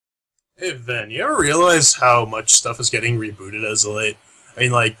Hey, Ven, you ever realize how much stuff is getting rebooted as of late? I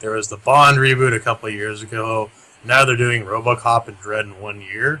mean, like, there was the Bond reboot a couple of years ago. Now they're doing RoboCop and Dread in 1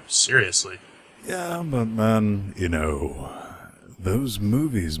 year? Seriously. Yeah, but man, those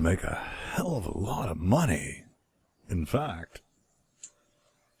movies make a hell of a lot of money. In fact,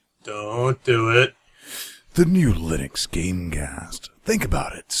 Don't do it. the new Linux Gamecast. Think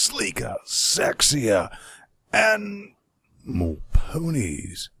about it. Sleeker, sexier, and more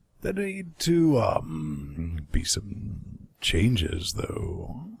ponies. There need to, be some changes,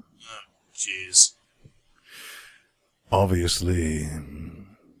 though. Jeez. Obviously,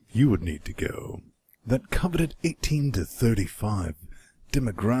 you would need to go. That coveted 18 to 35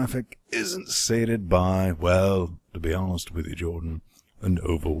 demographic isn't sated by, well, to be honest with you, Jordan, an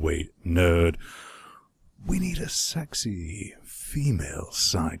overweight nerd. We need a sexy female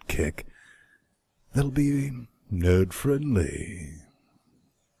sidekick that'll be nerd-friendly.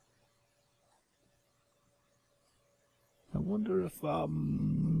 I wonder if,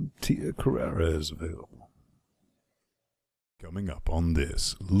 Tia Carrera is available. Coming up on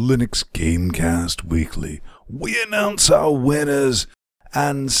this Linux Gamecast Weekly, we announce our winners,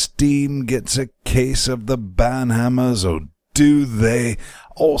 and Steam gets a case of the banhammers, or do they?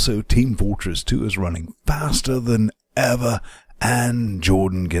 Also, Team Fortress 2 is running faster than ever, and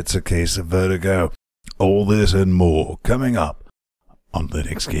Jordan gets a case of Vertigo. All this and more coming up on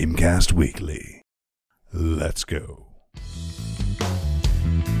Linux Gamecast Weekly. Let's go.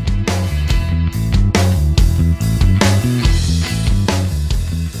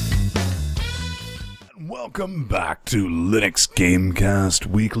 Welcome back to Linux Gamecast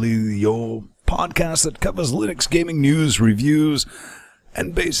Weekly, your podcast that covers Linux gaming news, reviews,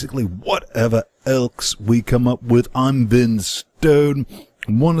 and basically whatever else we come up with. I'm Vin Stone,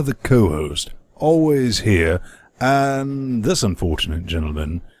 one of the co-hosts, always here, and this unfortunate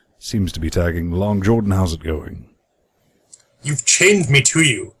gentleman seems to be tagging along. Jordan, how's it going? You've chained me to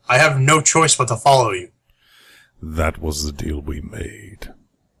you. I have no choice but to follow you. That was the deal we made.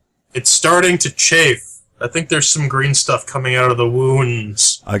 It's starting to chafe. I think there's some green stuff coming out of the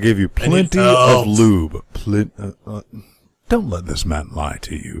wounds. I gave you plenty of lube. Don't let this man lie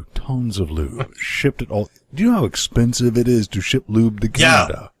to you. Tons of lube. Shipped it all. Do you know how expensive it is to ship lube to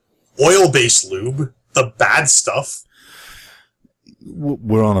Canada? Yeah. Oil-based lube. The bad stuff.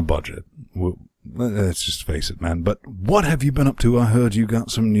 We're on a budget. Let's just face it, man. But what have you been up to? I heard you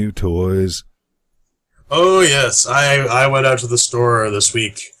got some new toys. Oh, yes. I went out to the store this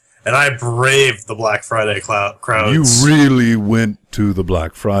week, and I braved the Black Friday crowds. You really went to the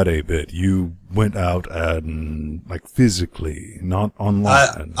Black Friday bit. You went out and, like, physically, not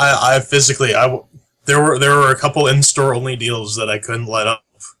online. I physically, there were a couple in-store only deals that I couldn't let up.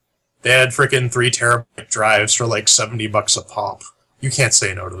 They had frickin' 3 terabyte drives for like $70 a pop. You can't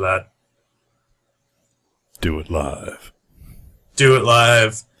say no to that. Do it live. Do it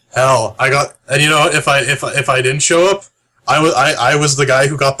live. Hell, and you know, if I didn't show up, I was the guy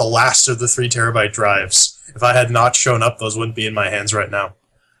who got the last of the 3 terabyte drives. If I had not shown up, those wouldn't be in my hands right now.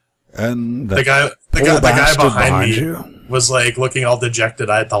 And the guy behind me you was like looking all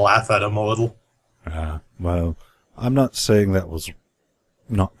dejected. I had to laugh at him a little. Well, I'm not saying that was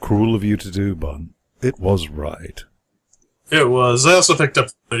not cruel of you to do, but it was right. It was. I also picked up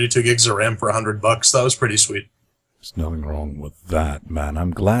 32 gigs of RAM for $100. That was pretty sweet. There's nothing wrong with that, man.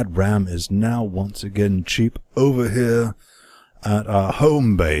 I'm glad RAM is now once again cheap over here at our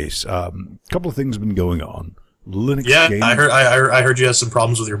home base. Couple of things have been going on. Linux game. I heard you had some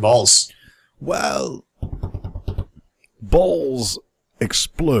problems with your balls. Well, balls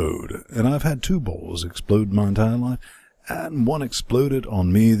explode, and I've had 2 balls explode my entire life, and one exploded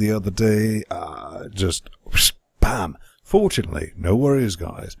on me the other day. Just bam. Fortunately, no worries,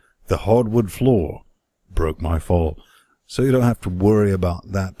 guys. The hardwood floor broke my fall, so you don't have to worry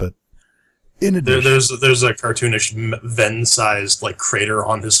about that. But in addition, there's a cartoonish Ven-sized like crater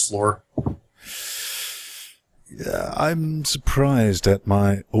on his floor. Yeah, I'm surprised at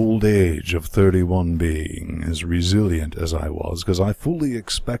my old age of 31 being as resilient as I was, because I fully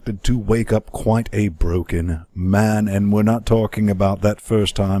expected to wake up quite a broken man, and we're not talking about that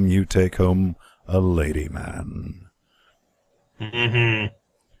first time you take home a lady man. Mm-hmm.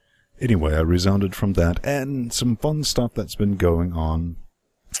 Anyway, I resounded from that, and some fun stuff that's been going on.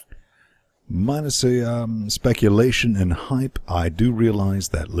 Minus a speculation and hype, I do realize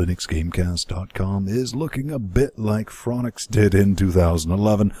that LinuxGameCast.com is looking a bit like Phronix did in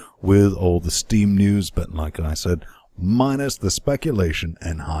 2011 with all the Steam news, but like I said, minus the speculation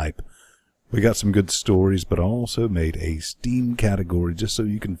and hype. We got some good stories, but I also made a Steam category just so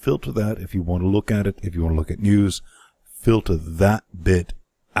you can filter that if you want to look at it, if you want to look at news. Filter that bit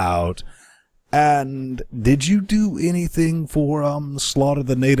out. And did you do anything for Slaughter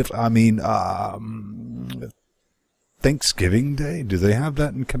the Native? I mean, Thanksgiving Day? Do they have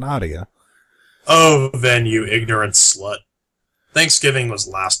that in Canada? Oh, then you ignorant slut. Thanksgiving was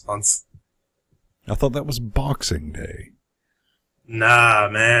last month. I thought that was Boxing Day. Nah,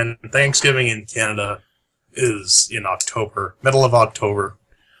 man. Thanksgiving in Canada is in October. Middle of October.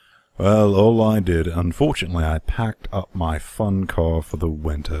 Well, all I did, unfortunately, I packed up my fun car for the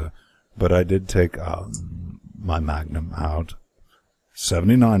winter, but I did take my Magnum out.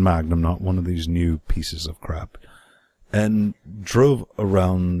 79 Magnum, not one of these new pieces of crap. And drove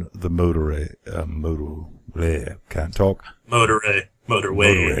around the motorway, can't talk. Motorway.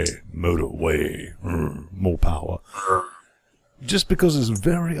 More power. Just because it's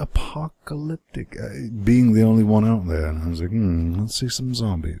very apocalyptic, being the only one out there. And I was like, let's see some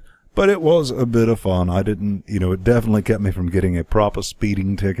zombies. But it was a bit of fun. I didn't, it definitely kept me from getting a proper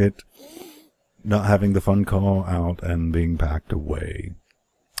speeding ticket, not having the fun car out, and being packed away.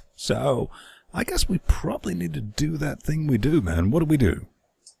 So, I guess we probably need to do that thing we do, man. What do we do?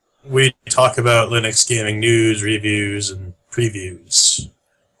 We talk about Linux gaming news, reviews, and previews.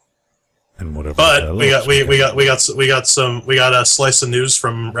 And whatever. But we got a slice of news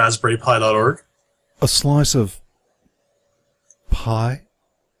from raspberrypi.org. A slice of pie?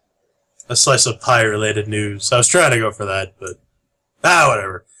 A slice of pie-related news. I was trying to go for that, but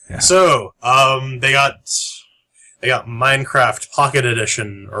whatever. Yeah. So, they got Minecraft Pocket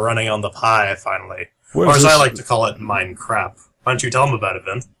Edition running on the Pi finally, or as I like to call it, Minecraft. Why don't you tell them about it,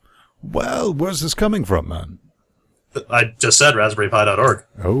 Vin? Well, where's this coming from, man? I just said raspberrypi.org.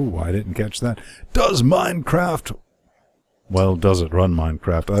 Oh, I didn't catch that. Does Minecraft? Well, does it run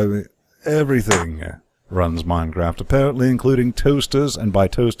Minecraft? Everything runs Minecraft, apparently, including toasters, and by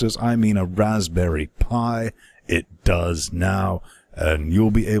toasters I mean a Raspberry Pi. It does now, and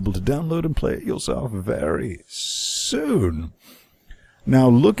you'll be able to download and play it yourself very soon. Now,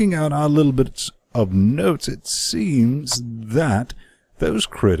 looking at our little bits of notes, it seems that those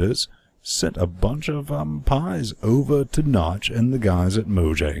critters sent a bunch of pies over to Notch and the guys at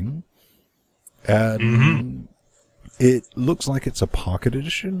Mojang, and it looks like it's a Pocket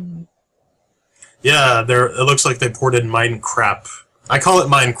Edition. Yeah, it looks like they ported Minecraft. I call it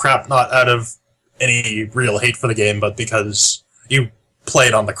Minecraft not out of any real hate for the game, but because you play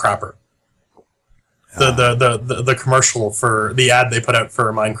it on the crapper. The commercial for the ad they put out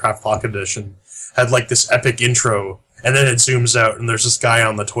for Minecraft Pocket Edition had like this epic intro, and then it zooms out, and there's this guy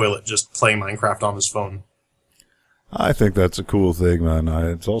on the toilet just playing Minecraft on his phone. I think that's a cool thing, man.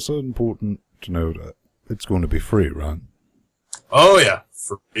 It's also important to note it's going to be free, right? Oh yeah,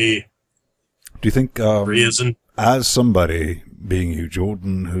 free. Do you think, free isn't as somebody, being you,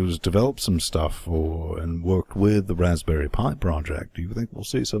 Jordan, who's developed some stuff and worked with the Raspberry Pi project, do you think we'll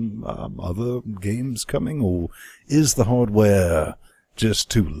see some other games coming, or is the hardware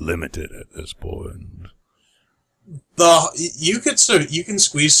just too limited at this point? You can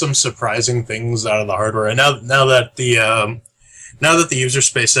squeeze some surprising things out of the hardware, and now that the user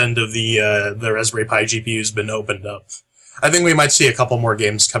space end of the Raspberry Pi GPU has been opened up, I think we might see a couple more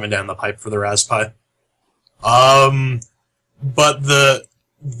games coming down the pipe for the Raspberry Pi. But the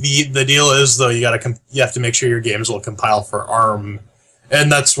deal is, though, you have to make sure your games will compile for ARM,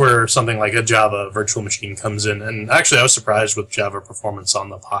 and that's where something like a Java virtual machine comes in. And actually, I was surprised with Java performance on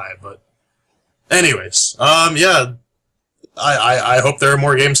the Pi. But anyways, yeah, I hope there are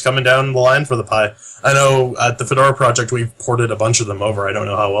more games coming down the line for the Pi. I know at the Fedora project we've ported a bunch of them over. I don't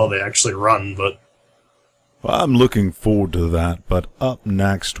know how well they actually run, but well, I'm looking forward to that. But up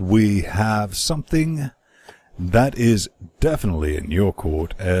next, we have something that is definitely in your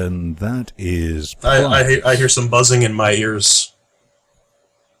court, and that is... I hear some buzzing in my ears.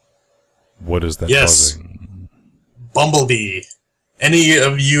 What is that buzzing? Bumblebee. Any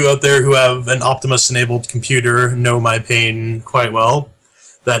of you out there who have an Optimus-enabled computer know my pain quite well,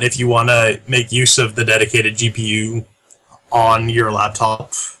 that if you want to make use of the dedicated GPU on your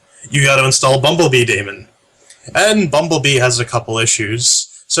laptop, you got to install Bumblebee Daemon. And Bumblebee has a couple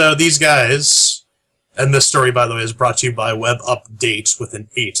issues. So these guys, and this story, by the way, is brought to you by Web Update with an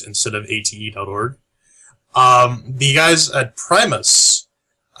 8 instead of ate.org. The guys at Primus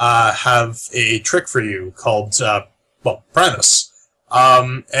have a trick for you called, Primus.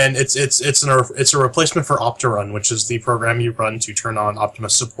 And it's a replacement for Optirun, which is the program you run to turn on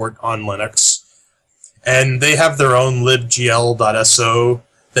Optimus support on Linux. And they have their own libgl.so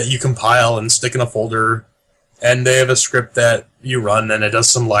that you compile and stick in a folder. And they have a script that you run, and it does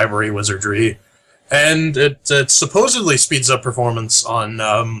some library wizardry, and it supposedly speeds up performance on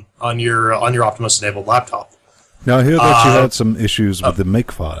your Optimus-enabled laptop. Now, I hear that you had some issues with the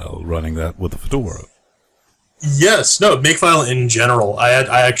Makefile running that with the Fedora. Yes, no, Makefile in general. I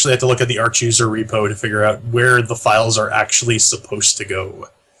actually had to look at the Arch user repo to figure out where the files are actually supposed to go.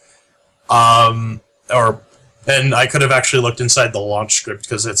 And I could have actually looked inside the launch script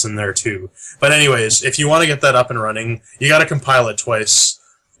because it's in there too. But anyways, if you want to get that up and running, you got to compile it twice.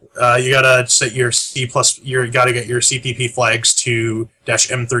 You gotta set your you gotta get your CPP flags to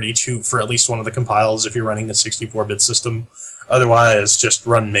 -M32 for at least one of the compiles if you're running a 64-bit system. Otherwise, just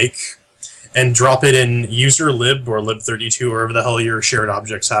run make and drop it in user lib or lib32, wherever the hell your shared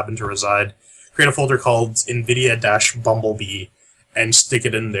objects happen to reside. Create a folder called NVIDIA-Bumblebee and stick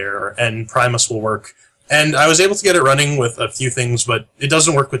it in there, and Primus will work. And I was able to get it running with a few things, but it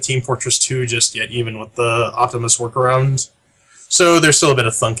doesn't work with Team Fortress 2 just yet, even with the Optimus workaround. So there's still a bit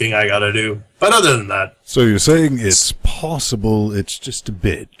of thunking I gotta do. But other than that... So you're saying it's possible, it's just a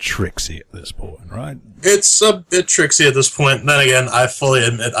bit tricksy at this point, right? It's a bit tricksy at this point. Then again, I fully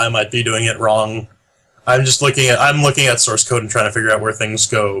admit I might be doing it wrong. I'm looking at source code and trying to figure out where things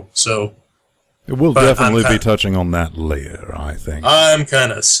go, so... We'll definitely be touching on that later, I think. I'm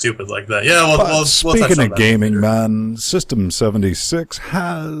kind of stupid like that. Yeah, we'll touch on speaking of that gaming, later. man, System 76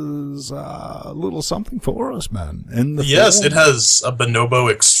 has a little something for us, man. Yes, it has a Bonobo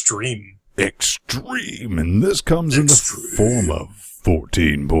Extreme. Extreme, and this comes in the form of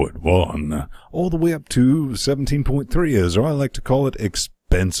 14.1, all the way up to 17.3, as I like to call it,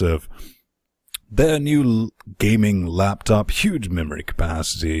 expensive. Their new gaming laptop, huge memory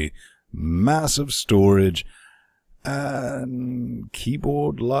capacity, massive storage, and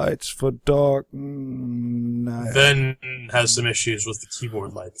keyboard lights for dark night. Then has some issues with the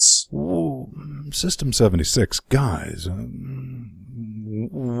keyboard lights. Ooh, System 76, guys,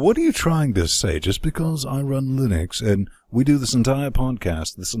 what are you trying to say? Just because I run Linux and we do this entire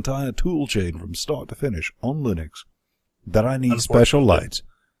podcast, this entire tool chain from start to finish on Linux, that I need special lights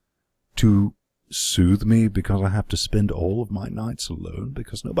to soothe me because I have to spend all of my nights alone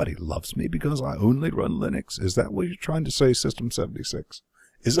because nobody loves me because I only run Linux? Is that what you're trying to say, System 76?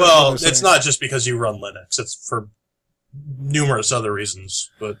 Well, it's not just because you run Linux. It's for numerous other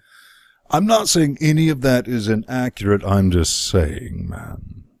reasons. But I'm not saying any of that is inaccurate. I'm just saying,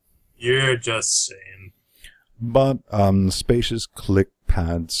 man. You're just saying. But spacious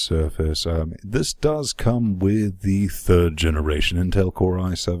ClickPad Surface. This does come with the 3rd generation Intel Core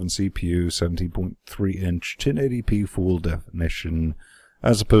i7 CPU, 17.3-inch 1080p full definition,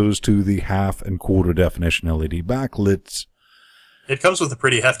 as opposed to the half and quarter definition LED backlights. It comes with a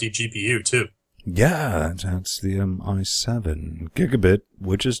pretty hefty GPU too. Yeah, that's the i7 gigabit,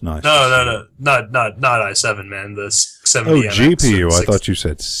 which is nice. No, not i7, man. The 670 Oh, GPU. I thought you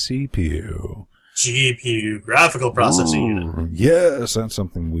said CPU. GPU, graphical processing unit. Yes, that's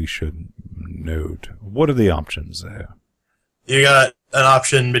something we should note. What are the options there? You got an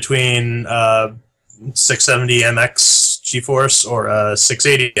option between 670MX GeForce or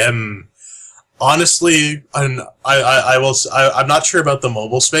 680M. Honestly, I'm not sure about the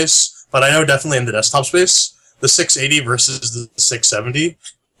mobile space, but I know definitely in the desktop space, the 680 versus the 670.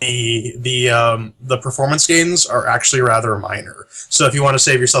 The performance gains are actually rather minor. So if you want to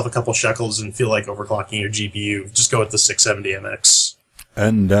save yourself a couple shekels and feel like overclocking your GPU, just go with the 670MX.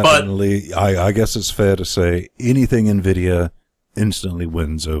 And definitely, I guess it's fair to say anything NVIDIA instantly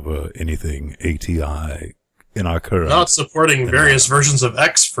wins over anything ATI in our current... Not supporting various versions of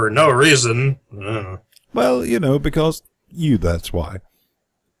X for no reason. Well, you know, because that's why.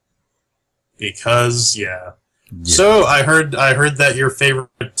 Because, yeah. So I heard that your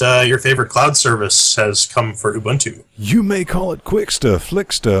favorite cloud service has come for Ubuntu. You may call it Quickster,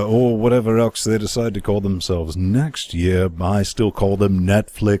 Flickster, or whatever else they decide to call themselves next year. I still call them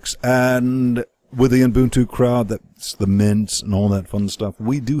Netflix. And with the Ubuntu crowd, that's the mints and all that fun stuff,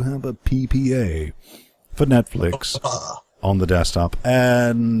 we do have a PPA for Netflix on the desktop.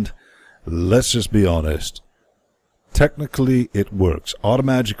 And let's just be honest. Technically, it works.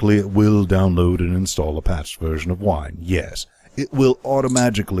 Automatically, it will download and install a patched version of Wine. Yes, it will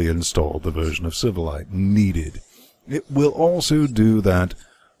automatically install the version of Silverlight needed. It will also do that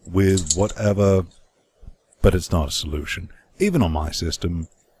with whatever, but it's not a solution. Even on my system,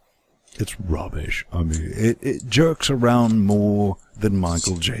 it's rubbish. I mean, it jerks around more than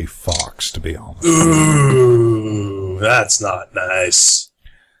Michael J. Fox, to be honest. Ooh, that's not nice.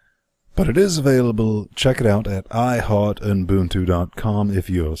 But it is available. Check it out at iHeartUbuntu.com if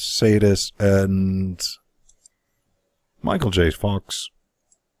you're a sadist. And Michael J. Fox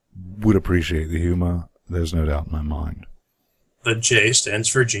would appreciate the humor. There's no doubt in my mind. The J stands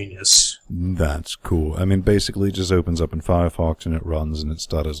for genius. That's cool. I mean, basically it just opens up in Firefox and it runs and it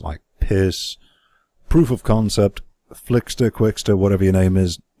stutters like piss. proof of concept, Flickster, Quickster, whatever your name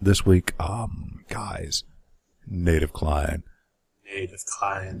is, this week, guys, native client. Native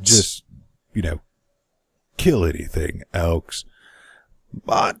client. Just, kill anything, Elks.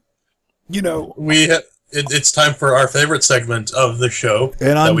 But, it's time for our favorite segment of the show.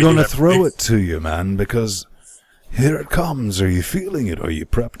 And I'm going to throw it to you, man, because here it comes. Are you feeling it? Are you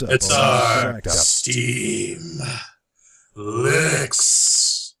prepped up? It's our Steam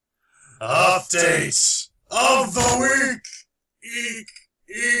Linux update of the week. Eek,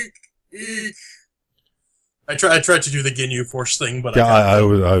 eek, eek. I tried to do the GNU Force thing, but I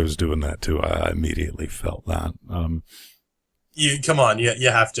was doing that too. I immediately felt that. You come on, you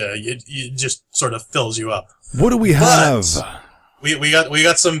have to. It just sort of fills you up. What do we have? We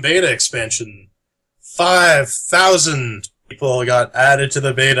got some beta expansion. 5,000 people got added to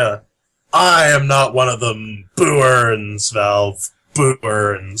the beta. I am not one of them. Boo earns, Valve. Boo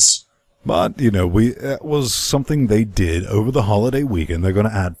earns. But, it was something they did over the holiday weekend. They're going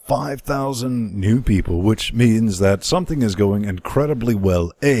to add 5,000 new people, which means that something is going incredibly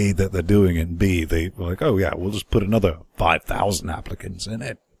well. A, that they're doing it. B, they were like, oh yeah, we'll just put another 5,000 applicants in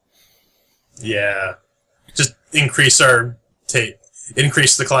it. Yeah. Just increase the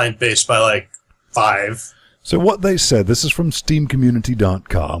client base by like 5. So what they said, this is from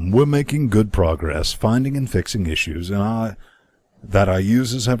steamcommunity.com, we're making good progress finding and fixing issues that our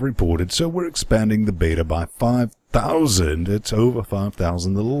users have reported, so we're expanding the beta by 5,000. It's over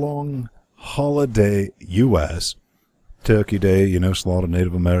 5,000. The long holiday U.S. Turkey Day, slaughter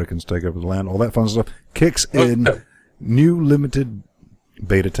Native Americans, take over the land, all that fun stuff, kicks in. New limited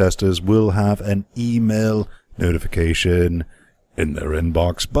beta testers will have an email notification in their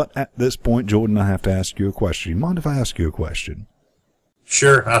inbox. But at this point, Jordan, I have to ask you a question. Mind if I ask you a question?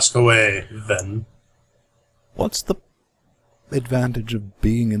 Sure, ask away, then. What's the advantage of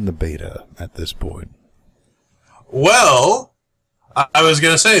being in the beta at this point? Well, I was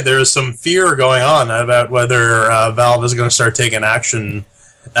going to say there's some fear going on about whether Valve is going to start taking action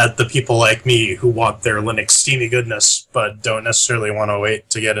at the people like me who want their Linux steamy goodness but don't necessarily want to wait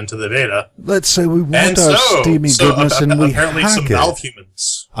to get into the beta. Let's say we want our steamy goodness and we apparently hack some it. Valve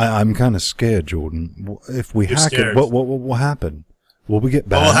humans. I'm kind of scared, Jordan. If we hack it, what will happen? Will we get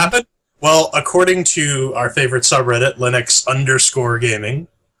banned? What will happen? Well, according to our favorite subreddit, Linux_gaming,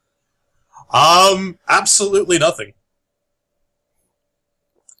 absolutely nothing.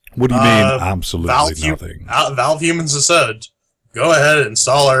 What do you mean, absolutely nothing? Valve humans have said, go ahead and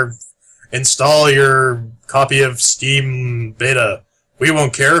install your copy of Steam Beta. We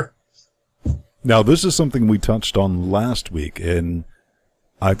won't care. Now, this is something we touched on last week, and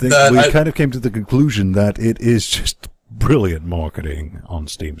I think kind of came to the conclusion that it is just brilliant marketing on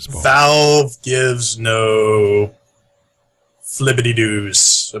Steam's part. Valve gives no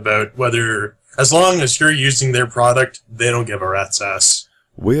flippity-doos about whether, as long as you're using their product, they don't give a rat's ass.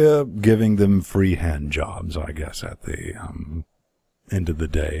 We're giving them free hand jobs, I guess, at the end of the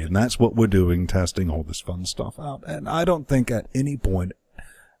day. And that's what we're doing, testing all this fun stuff out. And I don't think at any point,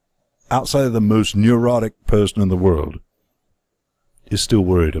 outside of the most neurotic person in the world, is still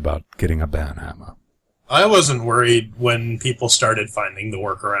worried about getting a banhammer. I wasn't worried when people started finding the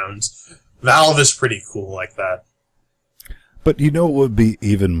workarounds. Valve is pretty cool like that. But you know what would be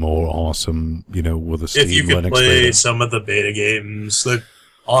even more awesome, with a Steam Linux if you could play beta? some of the beta games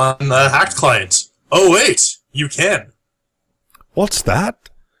on the hacked client. Oh, wait, you can. What's that?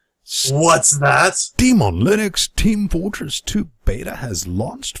 What's that? Steam on Linux Team Fortress 2 beta has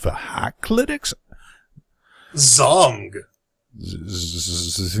launched for hack Linux. Zong.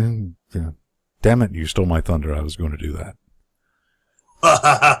 Damn it, you stole my thunder. I was going to do that.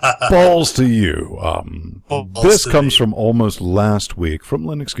 Balls to you. This comes from almost last week from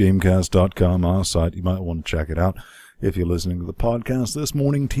LinuxGameCast.com, our site. You might want to check it out. If you're listening to the podcast this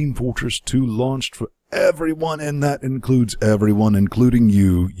morning, Team Fortress 2 launched for everyone, and that includes everyone, including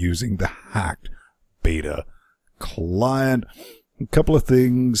you, using the hacked beta client. A couple of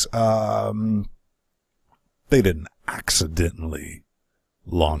things. They didn't accidentally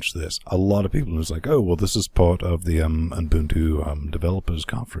launch this. A lot of people was like, oh, well, this is part of the Ubuntu Developers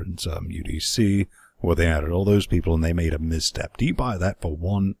Conference, UDC, where they added all those people and they made a misstep. Do you buy that for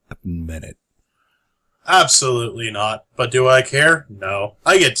 1 minute? Absolutely not. But do I care? No.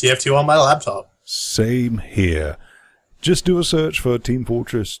 I get TF2 on my laptop. Same here. Just do a search for Team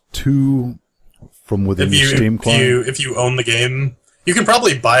Fortress 2 from within the Steam client. If you own the game, you can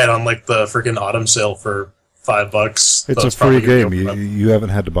probably buy it on like the freaking autumn sale for $5. It's a free game. You haven't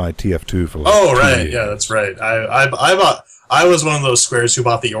had to buy TF2 for like 2 right. years. Yeah, that's right. I was one of those squares who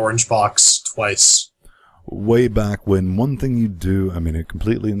bought the orange box twice. way back when. One thing you do, I mean, it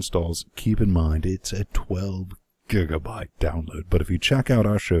completely installs. Keep in mind, it's a 12 gigabyte download. But if you check out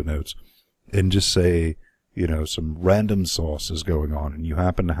our show notes and just say, you know, some random sauce is going on, and you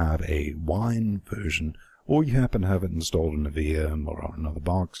happen to have a wine version, or you happen to have it installed in a VM or on another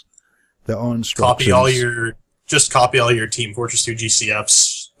box, there are instructions. Copy all your Team Fortress 2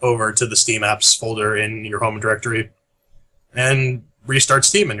 GCFs over to the Steam apps folder in your home directory, and restart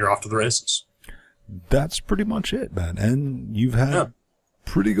Steam, and you're off to the races. That's pretty much it, man. And you've had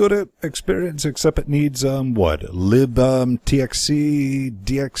pretty good experience, except it needs what, libtxc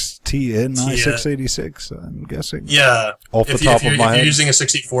dxtn i686, I'm guessing. Yeah. Off the top of my head. If you're using a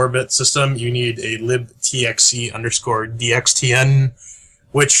 64-bit system, you need a libtxc_dxtn,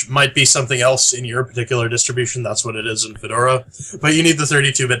 which might be something else in your particular distribution. That's what it is in Fedora. But you need the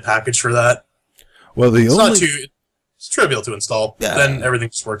 32-bit package for that. Well, it's trivial to install. Yeah. Then everything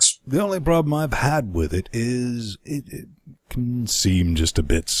just works. The only problem I've had with it is it can seem just a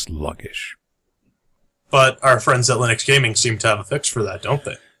bit sluggish. But our friends at Linux Gaming seem to have a fix for that, don't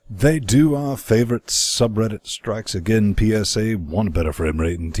they? They do. Our favorite subreddit strikes again. PSA, one better frame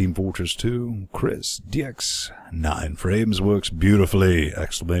rate in Team Fortress 2. Chris, DX, 9 frames, works beautifully!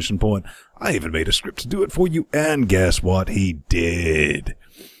 Exclamation point. I even made a script to do it for you, and guess what? He did.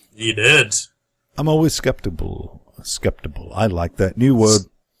 He did. I'm always skeptical. I like that new word.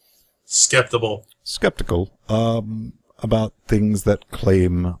 Skeptical. Skeptical. About things that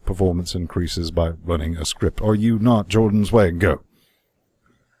claim performance increases by running a script. Are you not? Jordan's way. Go.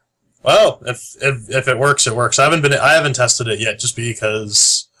 Well, if it works, it works. I haven't tested it yet, just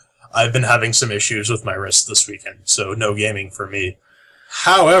because I've been having some issues with my wrist this weekend, so no gaming for me.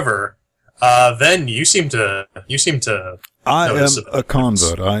 However, then you seem to. I am a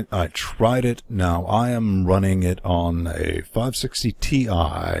convert. I tried it. Now I am running it on a 560 Ti,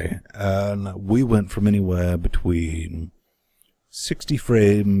 and we went from anywhere between 60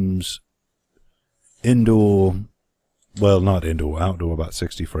 frames indoor. Well, not indoor, outdoor about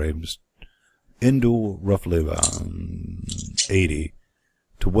 60 frames. Indoor, roughly about 80,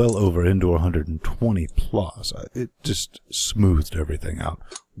 to well over indoor 120 plus. It just smoothed everything out.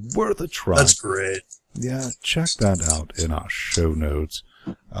 Worth a try. That's great. Yeah, check that out in our show notes.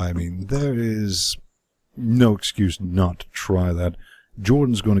 I mean, there is no excuse not to try that.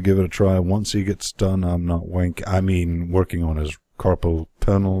 Jordan's going to give it a try once he gets done. I'm not working on his carpal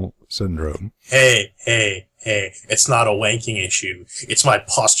tunnel syndrome. Hey, it's not a wanking issue. It's my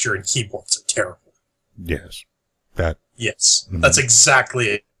posture and keyboards are terrible. Yes. Yes, that's exactly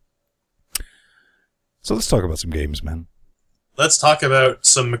it. So let's talk about some games, man. Let's talk about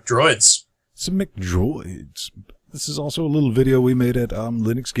some McDroids. Some McDroids. This is also a little video we made at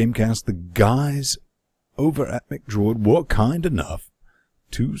Linux Gamecast. The guys over at McDroid were kind enough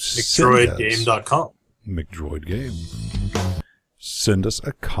to McDroidGame.com. McDroid Game. Send us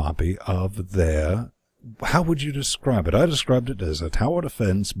a copy of their... How would you describe it? I described it as a tower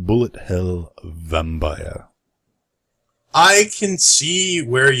defense bullet hell vampire. I can see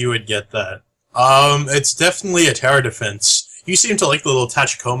where you would get that. It's definitely a tower defense. You seem to like the little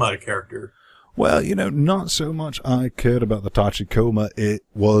Tachikoma character. Well, you know, not so much I cared about the Tachikoma. It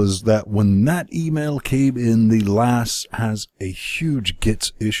was that when that email came in, the LAS has a huge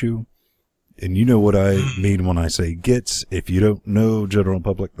Gits issue. And you know what I mean when I say Gits. If you don't know, general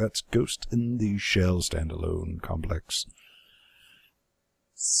public, that's Ghost in the Shell standalone complex.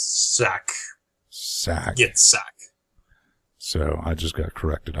 Sack. Git sack. So I just got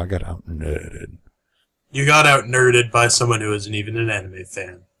corrected. I got out-nerded. You got out-nerded by someone who isn't even an anime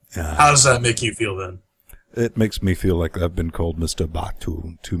fan. How does that make you feel then? It makes me feel like I've been called Mr.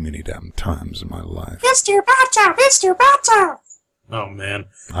 Batu too many damn times in my life. Mr. Batu! Mr. Batu! Oh, man.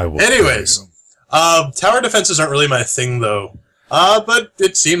 Anyways, tower defenses aren't really my thing, though. But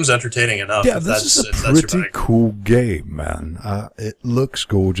it seems entertaining enough. Yeah, this is a pretty cool game, man. It looks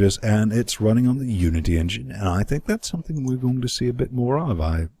gorgeous, and it's running on the Unity engine, and I think that's something we're going to see a bit more of.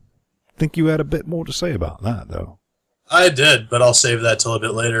 I think you had a bit more to say about that, though. I did, but I'll save that till a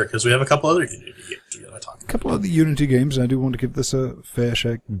bit later, because we have a couple other Unity games we gotta talk about. A couple of the Unity games, I do want to give this a fair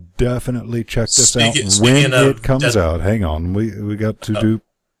shake. Definitely check this out when it comes out. Hang on, we got to do,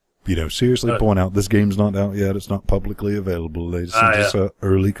 you know, seriously point out this game's not out yet. It's not publicly available. They sent us an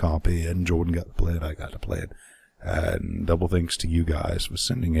early copy, and Jordan got to play it. I got to play it. And double thanks to you guys for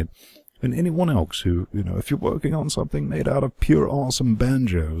sending it. And anyone else who, you know, if you're working on something made out of pure awesome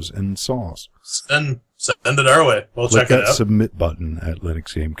banjos and sauce, send it our way. We'll check it out. Click that submit button at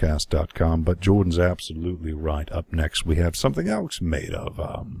linuxgamecast.com. But Jordan's absolutely right. Up next, we have something else made of...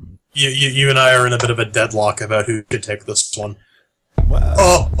 You and I are in a bit of a deadlock about who should take this one.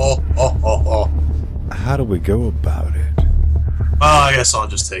 Well, how do we go about it? Well, I guess I'll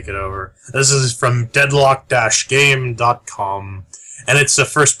just take it over. This is from deadlock-game.com, and it's a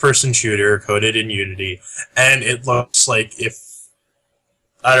first-person shooter coded in Unity, and it looks like if,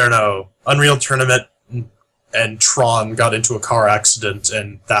 I don't know, Unreal Tournament and Tron got into a car accident,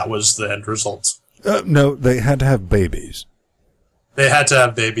 and that was the end result. No, they had to have babies. They had to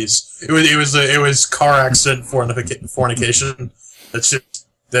have babies. It was car accident fornication.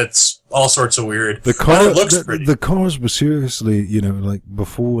 That's all sorts of weird. The cars were seriously, like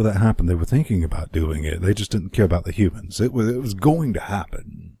before that happened, they were thinking about doing it. They just didn't care about the humans. It was going to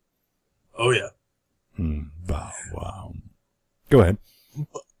happen. Oh yeah. Wow. Go ahead.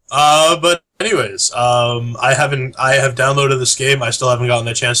 But anyways, I have downloaded this game. I still haven't gotten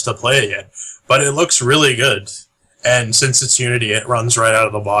a chance to play it yet, but it looks really good. And since it's Unity, it runs right out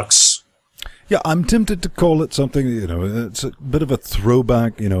of the box. Yeah, I'm tempted to call it something, it's a bit of a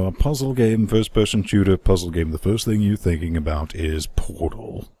throwback, a puzzle game, first-person shooter puzzle game. The first thing you're thinking about is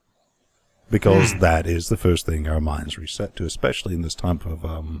Portal. Because that is the first thing our minds reset to, especially in this type of,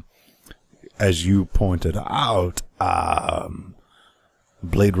 as you pointed out,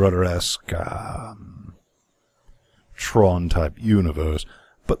 Blade Runner-esque, Tron-type universe.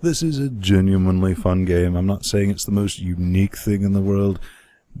 But this is a genuinely fun game. I'm not saying it's the most unique thing in the world.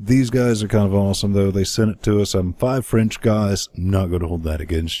 These guys are kind of awesome, though. They sent it to us. I'm 5 French guys. Not going to hold that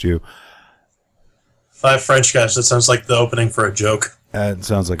against you. 5 French guys. That sounds like the opening for a joke. It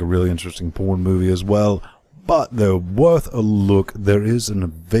sounds like a really interesting porn movie as well. But they're worth a look. There is an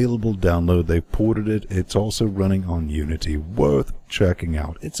available download. They ported it. It's also running on Unity. Worth checking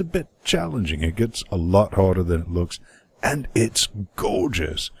out. It's a bit challenging. It gets a lot harder than it looks. And it's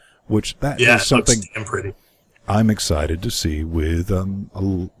gorgeous. Which is something... It looks damn pretty. I'm excited to see with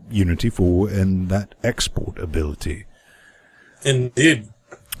Unity 4 and that export ability. Indeed.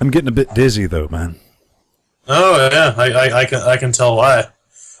 I'm getting a bit dizzy though, man. Oh yeah, I can tell why.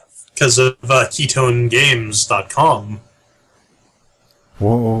 Because of KetoneGames.com.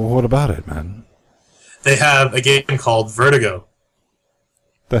 What about it, man? They have a game called Vertigo.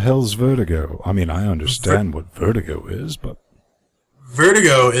 The hell's Vertigo? I mean, I understand what Vertigo is, but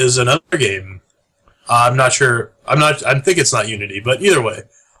Vertigo is another game. I'm not sure. I think it's not Unity, but either way,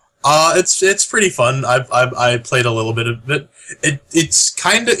 it's pretty fun. I played a little bit of it. It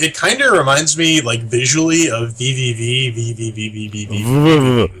kind of reminds me like visually of VVV.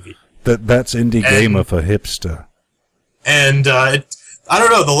 That's indie gamer for hipster. And I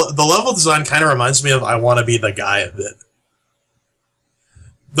don't know. The level design kind of reminds me of I Want to Be the Guy a bit.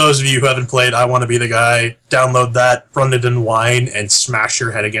 Those of you who haven't played I Want to Be the Guy, download that, run it in wine, and smash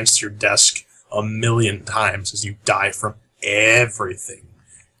your head against your desk 1,000,000 times as you die from everything.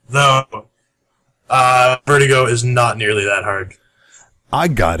 Though, Vertigo is not nearly that hard. I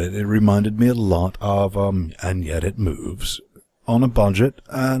got it. It reminded me a lot of, And Yet It Moves on a budget,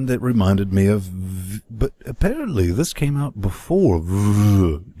 and it reminded me of, but apparently this came out before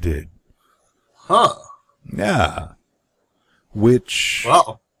did. Huh. Yeah. Which,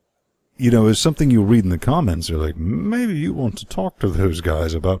 well, is something you'll read in the comments. They're like, maybe you want to talk to those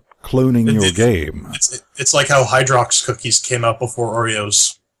guys about cloning your game. It's like how Hydrox cookies came out before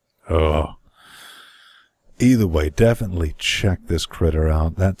Oreos. Oh. Either way, definitely check this critter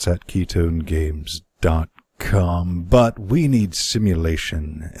out. That's at KetoneGames.com. But we need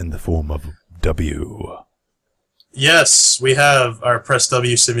simulation in the form of W. Yes, we have our Press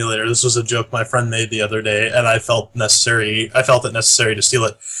W simulator. This was a joke my friend made the other day, and I felt it necessary to steal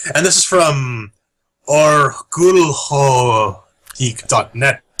it. And this is from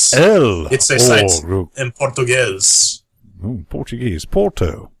orgulhogeek.net. It's a site in Portuguese. Portuguese.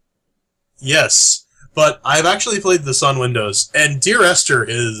 Porto. Yes, but I've actually played this on Windows, and Dear Esther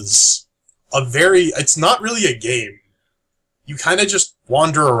is it's not really a game. You kind of just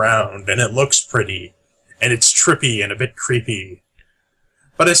wander around, and it looks pretty, and it's trippy and a bit creepy.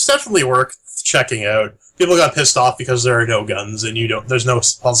 But it's definitely worth checking out. People got pissed off because there are no guns, and there's no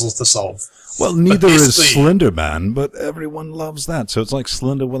puzzles to solve. Well, neither is Slender Man, but everyone loves that. So it's like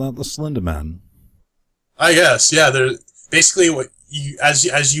Slender without the Slender Man. I guess, yeah. Basically,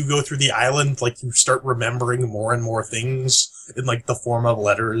 as you go through the island, like you start remembering more and more things in like the form of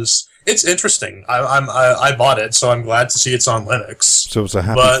letters. It's interesting. I bought it, so I'm glad to see it's on Linux. So it's a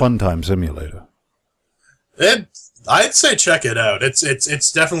happy fun time simulator. I'd say check it out.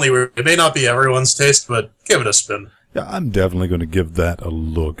 It's definitely weird. It may not be everyone's taste, but give it a spin. Yeah, I'm definitely going to give that a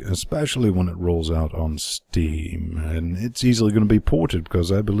look, especially when it rolls out on Steam. And it's easily going to be ported,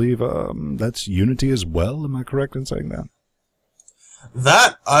 because I believe that's Unity as well. Am I correct in saying that?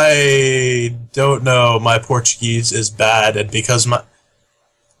 That, I don't know. My Portuguese is bad, and because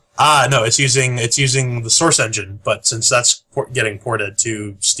No, it's using the source engine, but since that's getting ported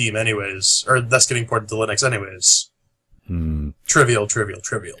to Steam anyways, or that's getting ported to Linux anyways. Trivial.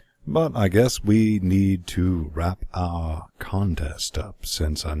 But I guess we need to wrap our contest up,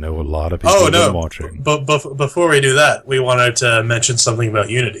 since I know a lot of people have been watching. But before we do that, we wanted to mention something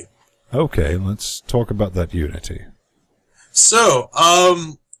about Unity. Okay, let's talk about that Unity. So,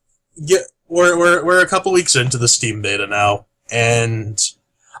 we're a couple weeks into the Steam beta now, and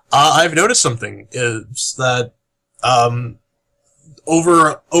I've noticed something is that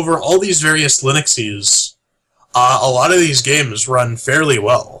over all these various Linuxes, a lot of these games run fairly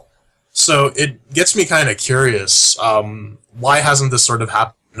well. So it gets me kind of curious, why hasn't this sort of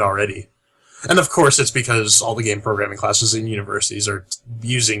happened already? And of course it's because all the game programming classes in universities are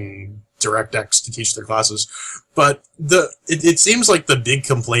using DirectX to teach their classes. But it seems like the big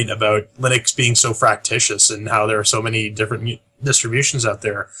complaint about Linux being so fractious and how there are so many different distributions out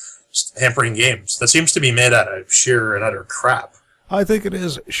there hampering games, that seems to be made out of sheer and utter crap. I think it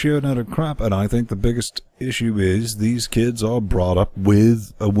is sheer and utter crap, and I think the biggest issue is these kids are brought up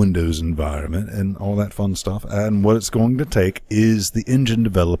with a Windows environment and all that fun stuff, and what it's going to take is the engine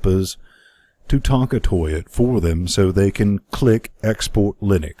developers to Tonka-toy it for them so they can click export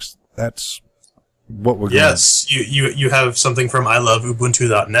Linux. That's what we're going to... Yes, you have something from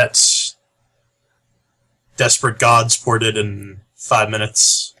iloveubuntu.net. Desperate Gods ported in 5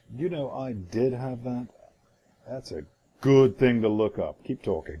 minutes. You know, I did have that. That's a good thing to look up. Keep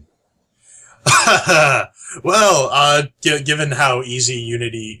talking. Well, given how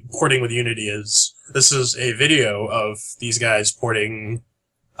easy porting with Unity is, this is a video of these guys porting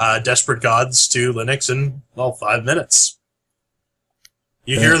Desperate Gods to Linux in, well, 5 minutes.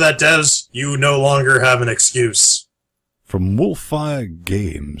 You hear that, devs? You no longer have an excuse. From Wolfire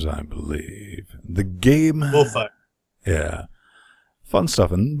Games, I believe. The game... Wolfire. Yeah. Fun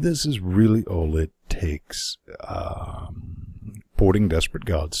stuff, and this is really all it takes. Porting Desperate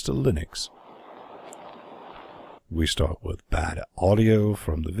Gods to Linux. We start with bad audio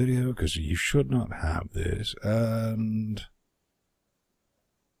from the video, because you should not have this, and...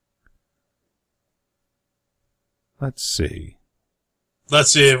 Let's see.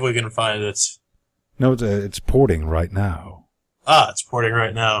 Let's see if we can find it. No, it's porting right now. Ah, it's porting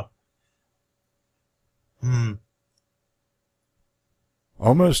right now.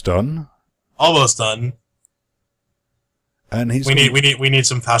 Almost done. Almost done. And we need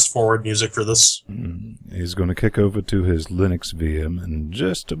some fast forward music for this. He's going to kick over to his Linux VM in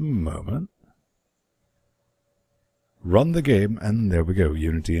just a moment. Run the game, and there we go.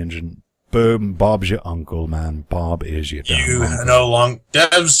 Unity engine. Boom. Bob's your uncle, man. Bob is your uncle.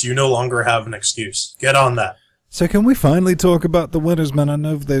 Devs, you no longer have an excuse. Get on that. So can we finally talk about the winners, man? I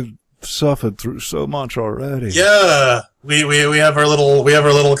know they've suffered through so much already. Yeah, we have our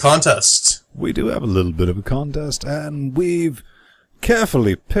little contest. We do have a little bit of a contest, and we've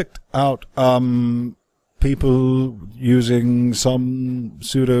carefully picked out people using some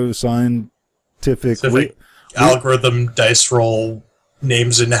pseudo-scientific algorithm dice roll,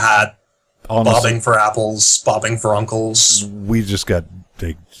 names in a hat. Honestly, bobbing for apples, bobbing for uncles. We just got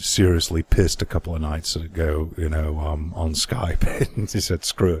seriously pissed a couple of nights ago, on Skype, and he said,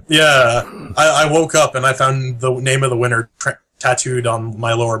 screw it. Yeah, I woke up and I found the name of the winner tattooed on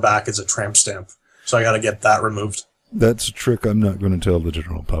my lower back as a tramp stamp, so I gotta get that removed. That's a trick I'm not going to tell the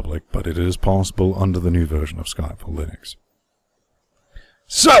general public, but it is possible under the new version of Skype for Linux.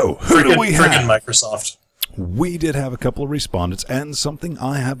 So, who do we have? Friggin' Microsoft. We did have a couple of respondents, and something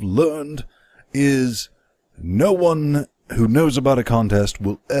I have learned is no one who knows about a contest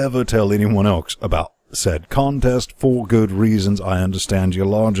will ever tell anyone else about said contest for good reasons. I understand your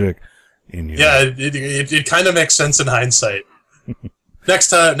logic. Yeah, it kind of makes sense in hindsight. Next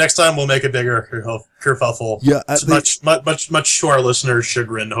time we'll make a bigger kerfuffle. Yeah, it's much to our listeners'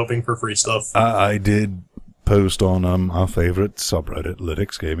 chagrin, hoping for free stuff. I did post on our favorite subreddit,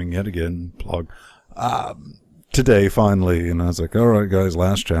 Linux Gaming, yet again, plug. Today, finally, and I was like, alright guys,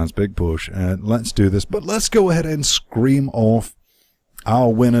 last chance, big push, and let's do this, but let's go ahead and scream off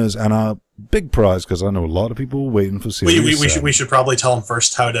our winners and our big prize, because I know a lot of people are waiting for Series we should probably tell them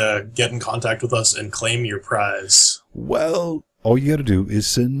first how to get in contact with us and claim your prize. Well, all you gotta do is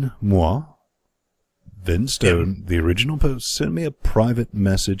send moi, Vin Stone, the original post, send me a private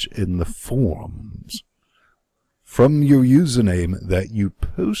message in the forums from your username that you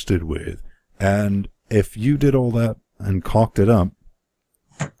posted with, and if you did all that and cocked it up,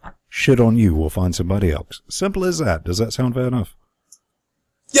 shit on you, we'll find somebody else. Simple as that. Does that sound fair enough?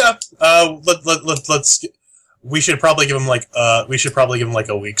 Yeah. We should probably give him like a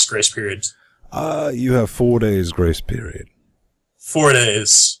week's grace period. You have 4 days grace period. 4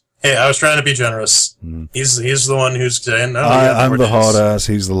 days. Hey, I was trying to be generous. He's the one who's saying, "No, I'm the hard ass.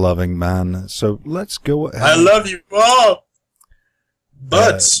 He's the loving man." So let's go ahead. I love you all.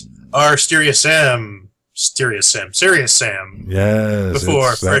 But our Serious Sam. Yes.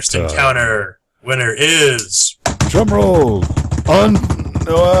 Before first encounter, winner is drumroll on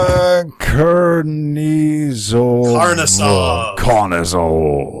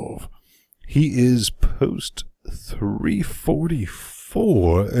Karnazov. He is post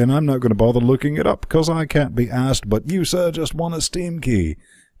 344, and I'm not going to bother looking it up because I can't be asked. But you, sir, just won a Steam key.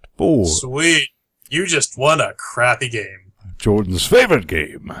 Sweet. You just won a crappy game. Jordan's favorite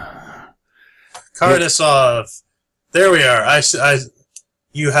game. Karnazov. There we are.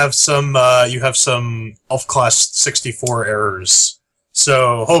 You have some Elf Class 64 errors.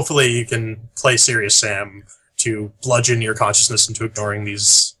 So hopefully you can play Serious Sam to bludgeon your consciousness into ignoring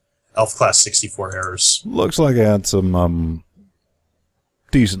these Elf Class 64 errors. Looks like I had some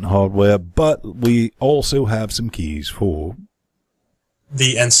decent hardware, but we also have some keys for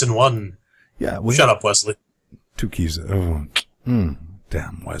the Ensign 1. Yeah, shut up, Wesley. 2 keys. Oh,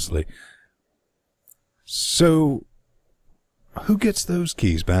 damn, Wesley. So, who gets those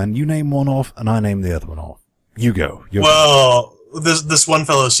keys, man? You name one off, and I name the other one off. You go. Well, this one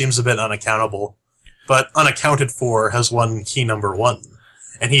fellow seems a bit unaccountable, but unaccounted for has won key number 1,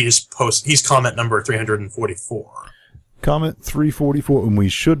 and he's comment number 344. Comment 344, and we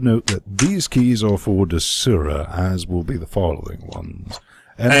should note that these keys are for Desura, as will be the following ones.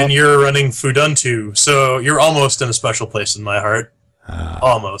 And you're running Fuduntu, so you're almost in a special place in my heart.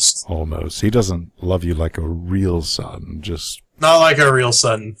 Almost. Almost. He doesn't love you like a real son, just... Not like a real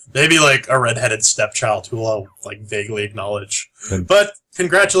son. Maybe like a redheaded stepchild who I'll like vaguely acknowledge. But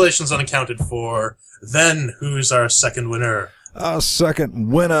congratulations unaccounted for. Then, who's our second winner? Our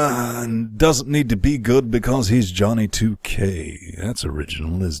second winner doesn't need to be good because he's Johnny 2K. That's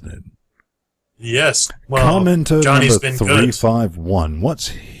original, isn't it? Yes. Well, Commenter Johnny's number been 351. Good. What's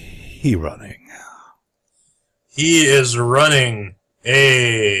he running? He is running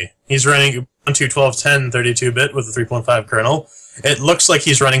he's running Ubuntu 12.10 32-bit with a 3.5 kernel. It looks like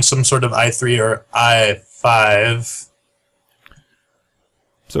he's running some sort of i3 or i5.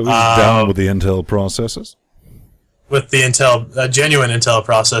 So he's down with the Intel processors? With the genuine Intel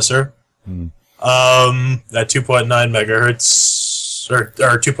processor. At 2.9 megahertz, or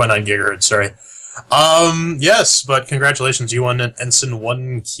 2.9 gigahertz, sorry. Yes, but congratulations, you won an Ensign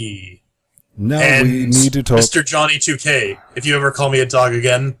 1 key. Now and we need to talk... Mr. Johnny 2K, if you ever call me a dog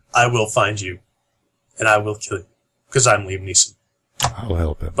again, I will find you. And I will kill you. Because I'm Liam Neeson. I'll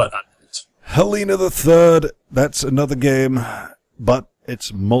help him. But I'm not. Helena the Third, that's another game, but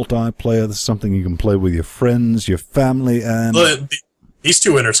it's multiplayer. This is something you can play with your friends, your family, and... These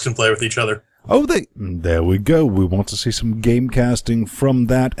two winners can play with each other. Oh, there we go. We want to see some game casting from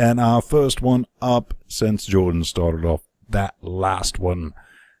that, and our first one up, since Jordan started off that last one,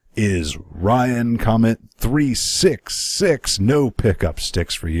 is Ryan Comet 366. No pickup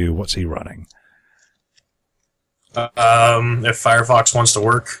sticks for you. What's he running? If Firefox wants to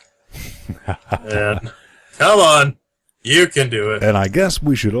work. And come on, you can do it. And I guess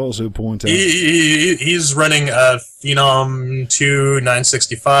we should also point out he's running a Phenom 2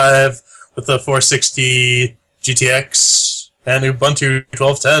 965 with a 460 GTX and Ubuntu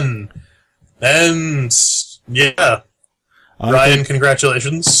 12.10. And yeah. Ryan,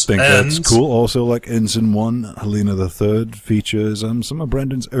 congratulations. I think that's cool. Also, like Ensign 1, Helena the Third features some of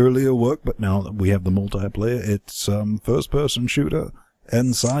Brendan's earlier work, but now that we have the multiplayer, it's first-person shooter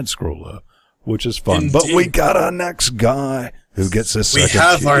and side-scroller, which is fun. Indeed. But we got our next guy who gets this second We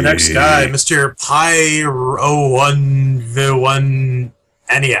have key. Our next guy, Mr. Pyro1V1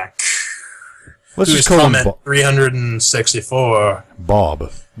 Aniak. Let's just call him 364.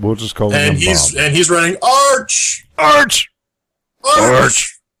 Bob. We'll just call him Bob. And he's running Arch! Arch!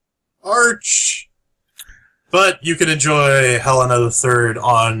 But you can enjoy Helena the Third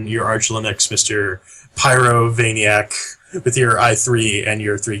on your Arch Linux, Mr. Pyrovaniac, with your i3 and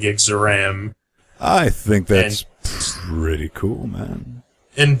your 3 gigs of RAM. I think that's pretty cool, man.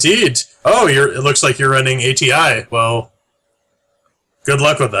 Indeed. Oh, it looks like you're running ATI. Well, good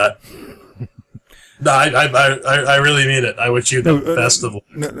luck with that. No, I really mean it. I wish you the best of luck.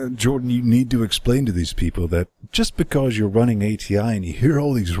 No, Jordan, you need to explain to these people that just because you're running ATI and you hear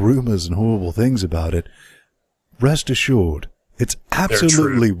all these rumors and horrible things about it, rest assured, it's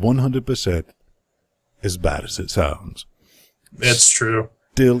absolutely 100% as bad as it sounds. It's true.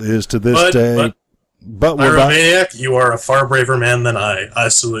 Still is to this day. But Pyromaniac, you are a far braver man than I. I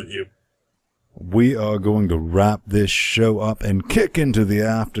salute you. we are going to wrap this show up and kick into the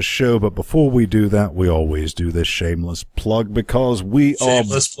after show. But before we do that, we always do this shameless plug because we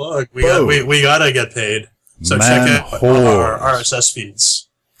shameless plug. We gotta get paid. So check out our RSS feeds.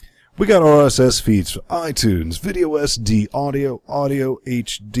 We got RSS feeds for iTunes, Video SD, Audio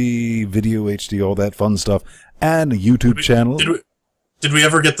HD, Video HD, all that fun stuff, and a YouTube channel. Did we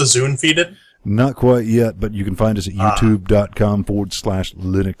ever get the Zune feed in? Not quite yet, but you can find us at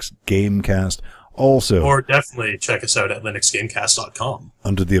youtube.com/LinuxGameCast. Also, or definitely check us out at LinuxGameCast.com.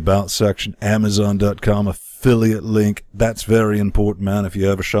 Under the About section, Amazon.com affiliate link. That's very important, man. If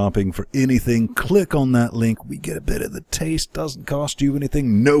you're ever shopping for anything, click on that link. We get a bit of the taste. Doesn't cost you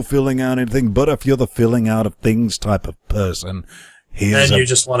anything. No filling out anything. But if you're the filling out of things type of person, and you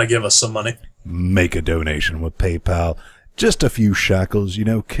just want to give us some money, make a donation with PayPal. Just a few shackles,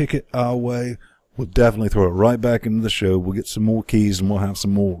 kick it our way. We'll definitely throw it right back into the show. We'll get some more keys and we'll have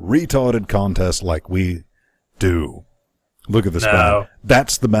some more retarded contests like we do. Look at this man.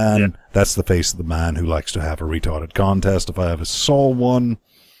 That's the man. Yeah. That's the face of the man who likes to have a retarded contest. If I ever saw one.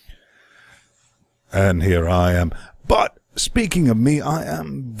 And here I am. But speaking of me, I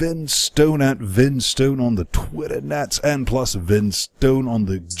am Vin Stone at Vin Stone on the Twitter nets and plus Vin Stone on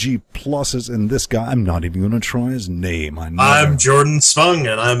the G pluses. And this guy, I'm not even going to try his name. I'm Jordan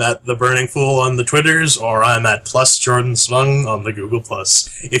Svung, and I'm at The Burning Fool on the Twitters, or I'm at plus Jordan Svung on the Google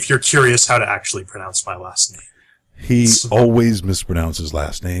Plus, if you're curious how to actually pronounce my last name. He always mispronounces his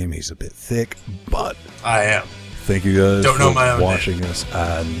last name. He's a bit thick, but I am. Thank you guys for watching us,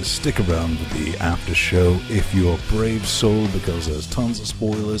 and stick around with the after show if you're a brave soul, because there's tons of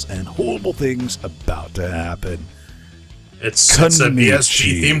spoilers and horrible things about to happen. It's a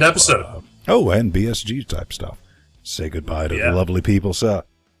BSG themed episode. And BSG type stuff. Say goodbye to the lovely people, sir.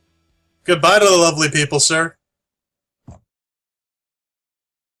 Goodbye to the lovely people, sir.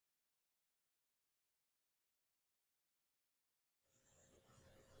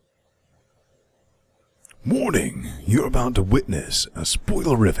 Warning, you're about to witness a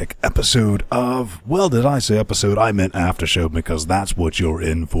spoilerific episode of, well, did I say episode? I meant after show, because that's what you're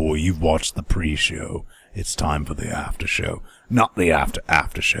in for. You've watched the pre-show. It's time for the after show. Not the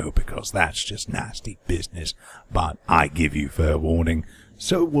after show, because that's just nasty business. But I give you fair warning.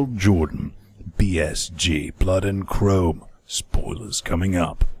 So will Jordan. BSG, Blood and Chrome. Spoilers coming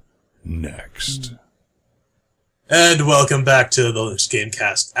up next. And welcome back to the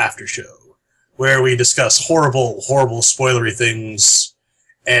LinuxGameCast After Show, where we discuss horrible, horrible spoilery things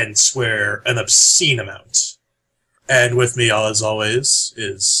and swear an obscene amount. And with me, as always,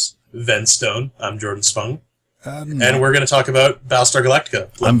 is Vin Stone. I'm Jordan Spung. And we're going to talk about Battlestar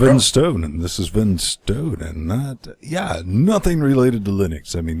Galactica. I'm Vin Stone, and this is Vin Stone, and nothing related to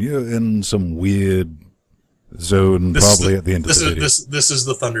Linux. I mean, you're in some weird zone probably at the end of the video. This is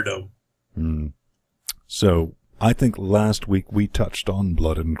the Thunderdome. So, I think last week we touched on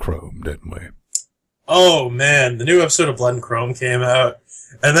Blood and Chrome, didn't we? Oh, man, the new episode of Blood and Chrome came out,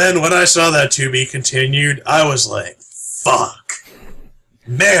 and then when I saw that to be continued, I was like, fuck.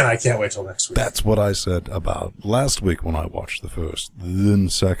 Man, I can't wait till next week. That's what I said about last week when I watched the first, then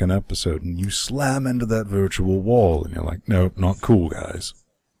second episode, and you slam into that virtual wall, and you're like, nope, not cool, guys.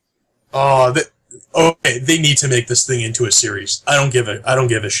 Okay, they need to make this thing into a series. I don't give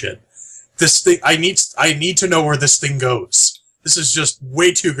a shit. This thing, I need to know where this thing goes. This is just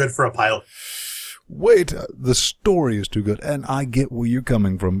way too good for a pilot. Wait, the story is too good, and I get where you're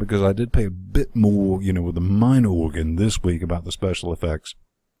coming from, because I did pay a bit more, with the minor organ this week about the special effects.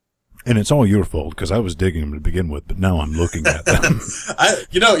 And it's all your fault, because I was digging them to begin with, but now I'm looking at them.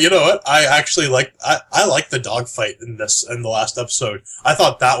 You know what? I actually I like the dogfight in the last episode. I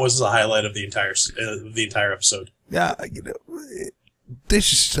thought that was the highlight of the entire episode. Yeah,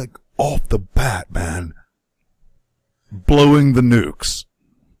 this is like off the bat, man. Blowing the nukes.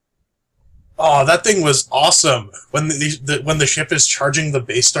 Oh, that thing was awesome. When the ship is charging the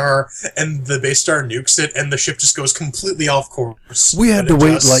base star and the base star nukes it and the ship just goes completely off course. We had to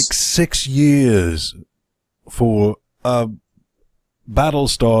wait like 6 years for a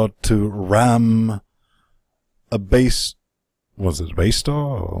Battlestar to ram a base. Was it a base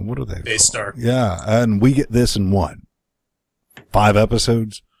star? Or what are they? Base star. Yeah, and we get this in what? 5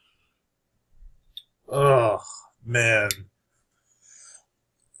 episodes? Oh, man.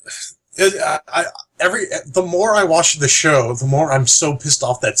 The more I watch the show, the more I'm so pissed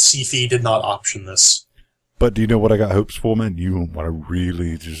off that CFE did not option this. But do you know what I got hopes for, man? You want to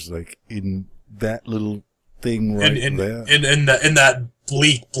really just like in that little thing right there, in that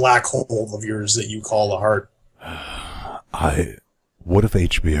bleak black hole of yours that you call a heart. What if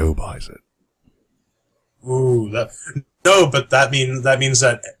HBO buys it? Ooh, No, but that means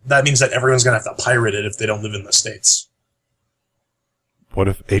that everyone's gonna have to pirate it if they don't live in the States. What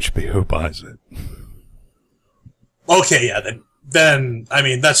if HBO buys it? Okay, yeah, then I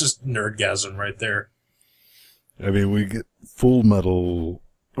mean that's just nerdgasm right there. I mean, we get Full Metal,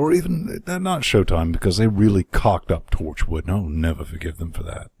 or even not Showtime, because they really cocked up Torchwood, and I'll never forgive them for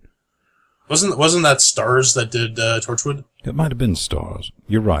that. Wasn't that Stars that did Torchwood? It might have been Stars.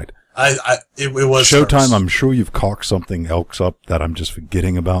 You're right. It was Showtime. Stars. I'm sure you've cocked something else up that I'm just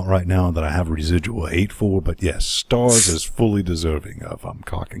forgetting about right now that I have residual hate for. But yes, Stars is fully deserving of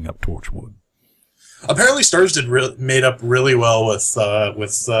cocking up Torchwood. Apparently, Stars made up really well with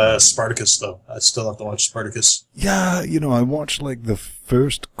Spartacus, though. I still have to watch Spartacus. Yeah, I watched like the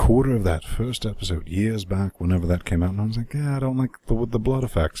first quarter of that first episode years back, whenever that came out, and I was like, yeah, I don't like the blood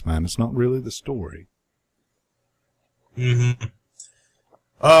effects, man. It's not really the story. Mm-hmm.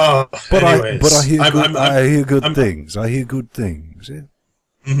 But anyways, I hear good things. I hear good things. Yeah.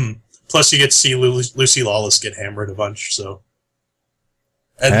 Mm-hmm. Plus, you get to see Lucy Lawless get hammered a bunch, so.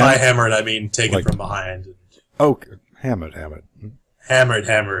 And by hammered, I mean taken from behind. Okay, hammered. Hammered.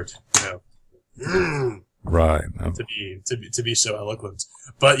 Right. To be so eloquent,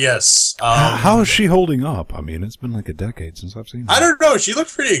 but yes. How is she holding up? I mean, it's been like a decade since I've seen her. I don't know. She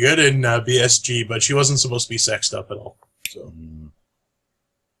looked pretty good in BSG, but she wasn't supposed to be sexed up at all. So.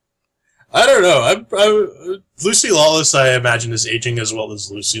 I don't know. Lucy Lawless, I imagine, is aging as well as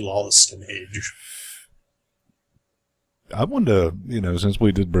Lucy Lawless can age. I wonder, since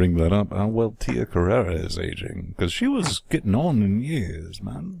we did bring that up, how well Tia Carrere is aging. Because she was getting on in years,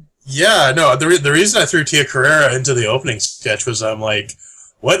 man. Yeah, no, the reason I threw Tia Carrere into the opening sketch was I'm like,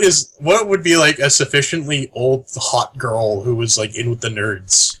 what would be like a sufficiently old, hot girl who was like in with the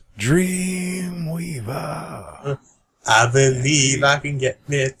nerds? Dreamweaver. I believe I can get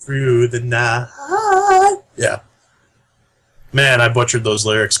me through the night. Yeah. Man, I butchered those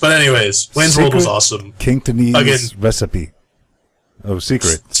lyrics. But anyways, Wayne's World was awesome. Cantonese recipe. Oh,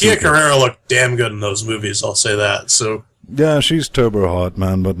 secret. Tia Carrere looked damn good in those movies, I'll say that. So yeah, she's turbo hot,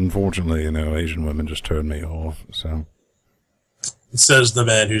 man, but unfortunately, Asian women just turn me off, so. Says the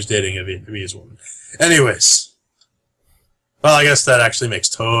man who's dating a Vietnamese woman. Anyways. Well, I guess that actually makes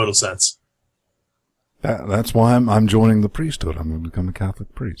total sense. That's why I'm joining the priesthood. I'm going to become a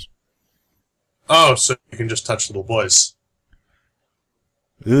Catholic priest. Oh, so you can just touch little boys.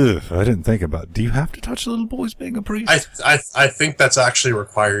 Ugh, I didn't think about it. Do you have to touch little boys being a priest? I think that's actually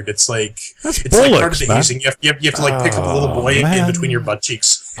required. It's like that's it's bollocks, like part of the hazing. You have to like pick up a little boy in between your butt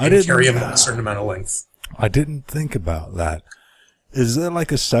cheeks and carry him a certain amount of length. I didn't think about that. Is there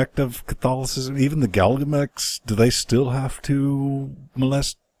like a sect of Catholicism? Even the Galgamex, do they still have to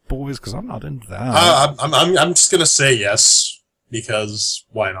molest boys? Because I'm not into that. I'm just gonna say yes because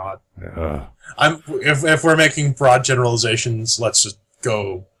why not? Yeah. If we're making broad generalizations, let's just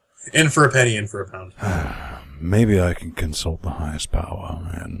go in for a penny, in for a pound. Maybe I can consult the highest power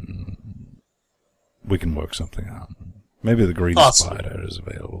and we can work something out. Maybe the green spider is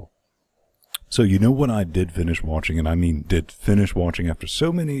available. So what I did finish watching, and I mean did finish watching after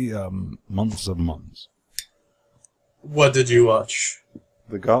so many months of months. What did you watch?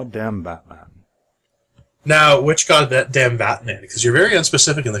 The goddamn Batman. Now, which goddamn Batman? Because you're very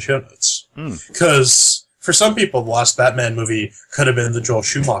unspecific in the show notes. Because for some people, the last Batman movie could have been the Joel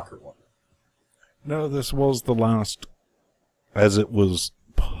Schumacher one. No, this was the last, as it was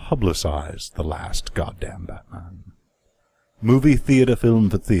publicized, the last goddamn Batman. Movie theater film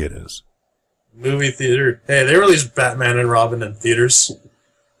for theaters. Movie theater. Hey, they released Batman and Robin in theaters.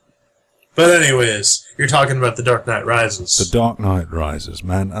 But anyways, you're talking about The Dark Knight Rises. The Dark Knight Rises,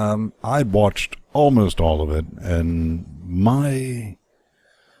 man. I watched almost all of it, and my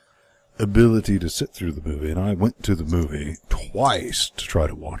ability to sit through the movie, and I went to the movie twice to try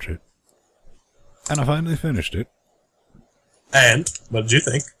to watch it, and I finally finished it. And what did you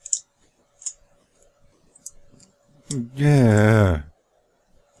think? Yeah.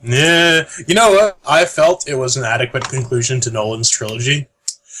 You know what? I felt it was an adequate conclusion to Nolan's trilogy.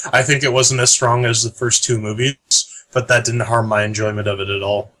 I think it wasn't as strong as the first two movies, but that didn't harm my enjoyment of it at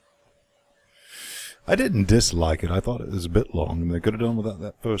all. I didn't dislike it. I thought it was a bit long, and they could have done without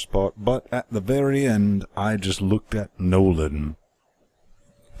that first part. But at the very end, I just looked at Nolan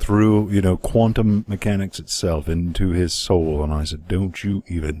through, quantum mechanics itself into his soul, and I said, don't you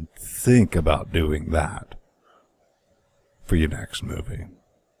even think about doing that for your next movie.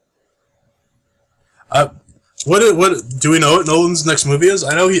 What do we know what Nolan's next movie is?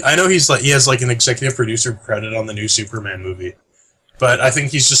 I know he has like an executive producer credit on the new Superman movie. But I think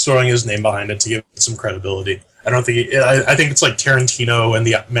he's just throwing his name behind it to give it some credibility. I don't think I think it's like Tarantino and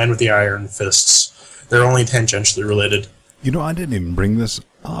the Man with the Iron Fists. They're only tangentially related. You know, I didn't even bring this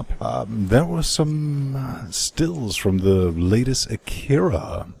up. There were some stills from the latest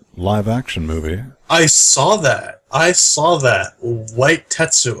Akira live-action movie. I saw that. White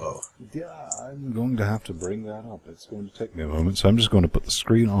Tetsuo. Yeah, I'm going to have to bring that up. It's going to take me a moment, so I'm just going to put the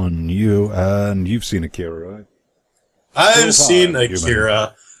screen on you, and you've seen Akira, right? I've seen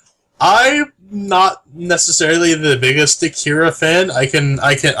Akira. I'm not necessarily the biggest Akira fan. I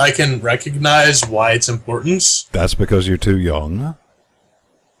can recognize why it's important. That's because you're too young.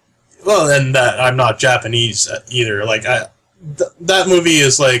 Well, and that I'm not Japanese either. Like that movie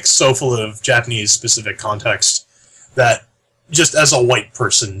is like so full of Japanese specific context that just as a white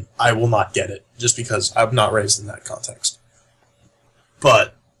person, I will not get it just because I'm not raised in that context.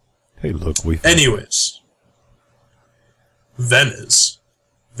 But hey, look, anyways, Ven is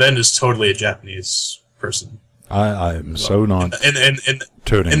totally a Japanese person. I am so not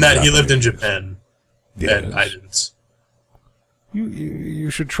in that he lived in Japan, yes. And I didn't. You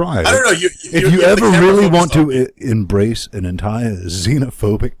should try it. I don't know. If you ever really want to embrace an entire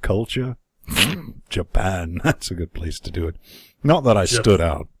xenophobic culture, Japan, that's a good place to do it. Not that I stood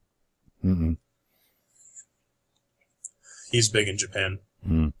out. Mm-mm. He's big in Japan.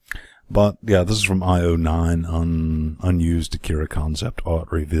 Mm. But, yeah, this is from IO9, unused Akira concept art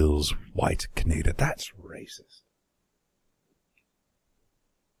reveals white Kaneda. That's racist.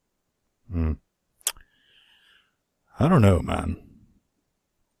 I don't know, man.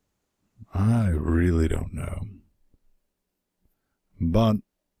 I really don't know. But,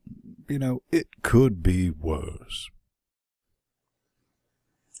 you know, it could be worse.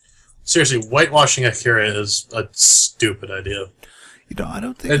 Seriously, whitewashing Akira is a stupid idea. You know, I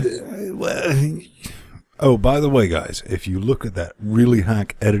don't think... oh, by the way, guys, if you look at that really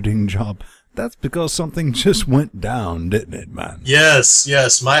hack editing job, that's because something just went down, didn't it, man? Yes.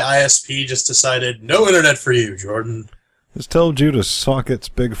 My ISP just decided, no internet for you, Jordan. Just told you to suck its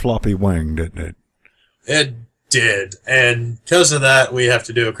big floppy wing, didn't it? It did. And because of that, we have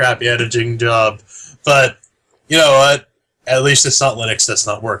to do a crappy editing job. But, you know what? At least it's not Linux that's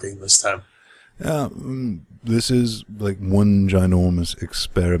not working this time. This is like one ginormous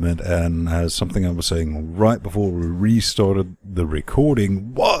experiment, and as something I was saying right before we restarted the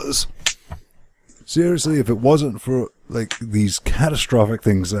recording was, seriously, if it wasn't for like these catastrophic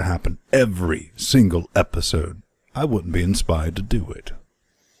things that happen every single episode, I wouldn't be inspired to do it.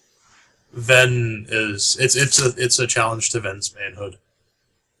 Ven is it's a challenge to Ven's manhood.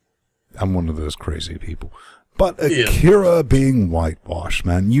 I'm one of those crazy people. But Akira being whitewashed,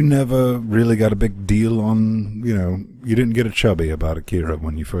 man, you never really got a big deal on, you know, you didn't get a chubby about Akira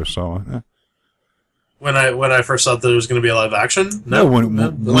when you first saw it. Huh? When I first thought there was going to be a live action? No,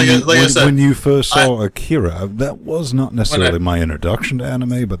 when you first saw Akira, that was not necessarily my introduction to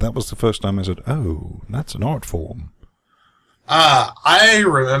anime, but that was the first time I said, oh, that's an art form. I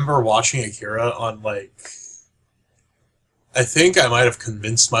remember watching Akira on, like, I think I might have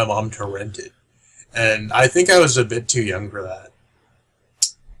convinced my mom to rent it. And I think I was a bit too young for that.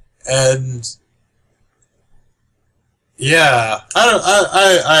 And yeah,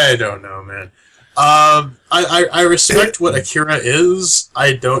 I don't know, man. I respect what Akira is.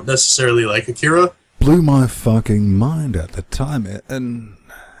 I don't necessarily like Akira. Blew my fucking mind at the time. And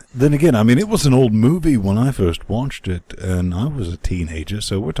then again, I mean, it was an old movie when I first watched it, and I was a teenager,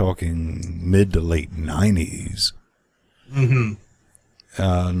 so we're talking mid to late 90s. Mm-hmm.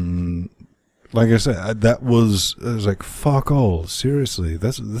 And like I said, it was like, fuck all. Seriously,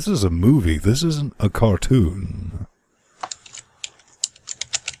 this is a movie. This isn't a cartoon.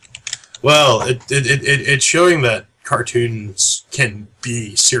 Well, it's showing that cartoons can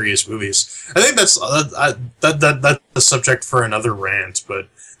be serious movies. I think that's a subject for another rant. But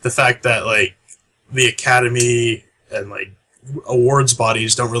the fact that like the Academy and like awards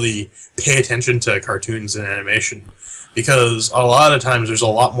bodies don't really pay attention to cartoons and animation. Because a lot of times there's a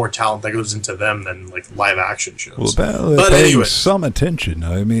lot more talent that goes into them than like live action shows. Well, but anyway, some attention.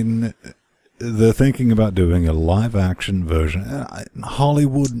 I mean, they're thinking about doing a live action version.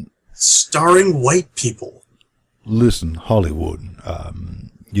 Hollywood, starring white people. Listen, Hollywood,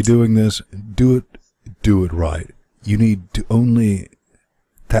 you're doing this. Do it right. You need to only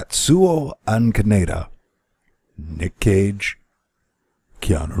Tatsuo and Kaneda, Nick Cage,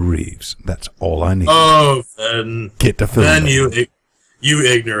 Keanu Reeves. That's all I need. Oh, then get to film. Then you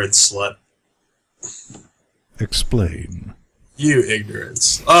ignorant slut. Explain. You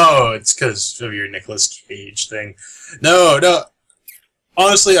ignorance. Oh, it's because of your Nicolas Cage thing. No.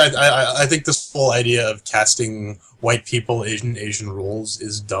 Honestly, I think this whole idea of casting white people in Asian roles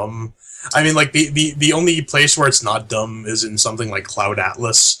is dumb. I mean, like, the only place where it's not dumb is in something like Cloud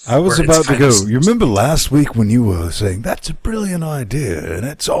Atlas. I was about to go. You remember last week when you were saying, that's a brilliant idea, and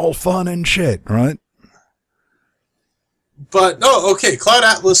it's all fun and shit, right? But, no, okay, Cloud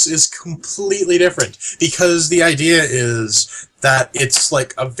Atlas is completely different, because the idea is that it's,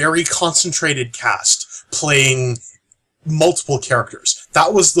 like, a very concentrated cast playing multiple characters.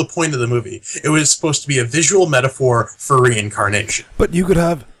 That was the point of the movie. It was supposed to be a visual metaphor for reincarnation. But you could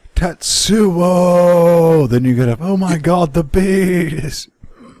have Tetsuo, then you could have, oh my god, the bees!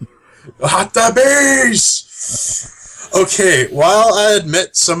 Hot the bees! Okay, while I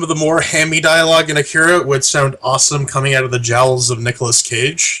admit some of the more hammy dialogue in Akira would sound awesome coming out of the jowls of Nicolas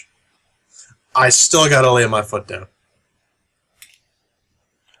Cage, I still gotta lay my foot down.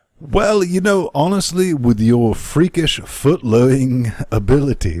 Well, you know, honestly, with your freakish foot-lowing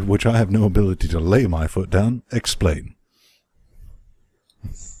ability, which I have no ability to lay my foot down, explain.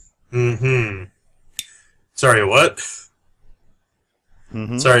 Sorry, what?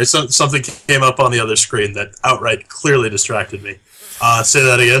 Sorry, something came up on the other screen that outright clearly distracted me. Say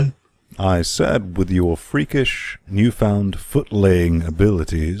that again? I said, with your freakish, newfound foot-laying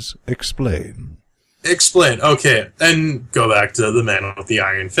abilities, explain. Explain. Okay, and go back to The Man with the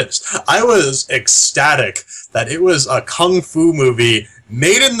Iron Fist. I was ecstatic that it was a kung fu movie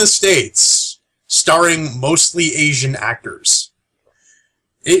made in the States, starring mostly Asian actors.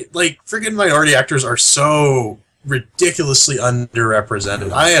 Friggin' minority actors are so ridiculously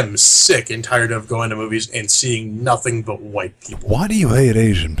underrepresented. I am sick and tired of going to movies and seeing nothing but white people. Why do you hate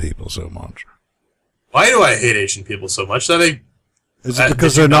Asian people so much? Why do I hate Asian people so much? Is it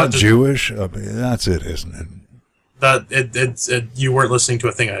because they're not Jewish? I mean, that's it, isn't it? You weren't listening to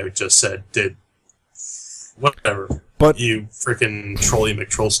a thing I just said. Whatever. But you frickin' Trolly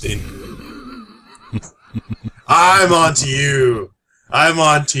McTrollstein. I'm on to you. I'm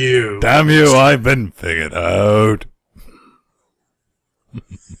on to you. Damn you! I've been figured out.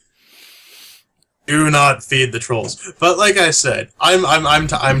 Do not feed the trolls. But like I said, I'm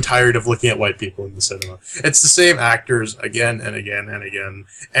tired of looking at white people in the cinema. It's the same actors again and again and again.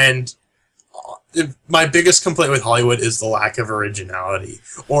 And my biggest complaint with Hollywood is the lack of originality,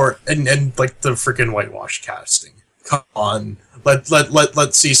 and like the freaking whitewash casting. Come on,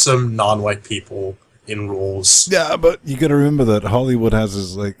 let's see some non-white people in roles. Yeah, but you got to remember that Hollywood has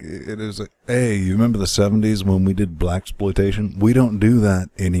this, like, it is like, hey, you remember the 70s when we did blaxploitation? We don't do that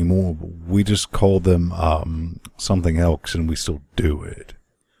anymore. We just call them something else, and we still do it.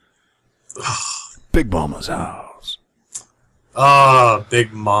 Big Mama's House. Ah,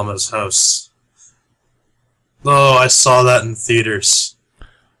 Big Mama's House. Oh, I saw that in theaters.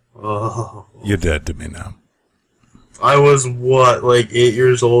 Oh. You're dead to me now. I was, what, like 8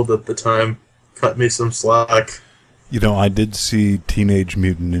 years old at the time. Cut me some slack. You know, I did see Teenage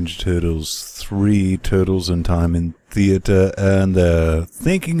Mutant Ninja Turtles 3 Turtles in Time in theater, and they're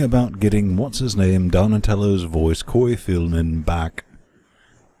thinking about getting, what's his name, Donatello's voice, Corey Feldman, back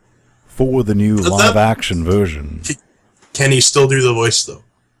for the new live-action version. Can he still do the voice, though?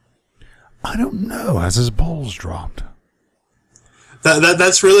 I don't know. Has his balls dropped?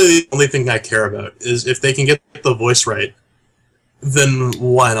 That's really the only thing I care about, is if they can get the voice right, then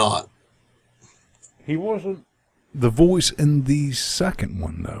why not? He wasn't the voice in the second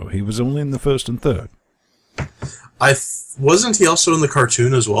one, though. He was only in the first and third. Wasn't he also in the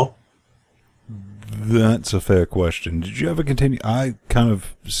cartoon as well? That's a fair question. Did you ever continue? I kind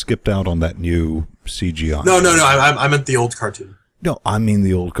of skipped out on that new CGI. No. I meant the old cartoon. No, I mean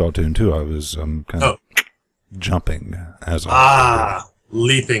the old cartoon, too. I was kind of jumping as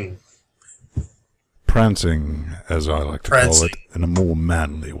leaping. Prancing, as I like to call it, in a more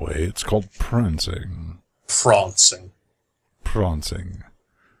manly way. It's called prancing. Prancing. Prancing.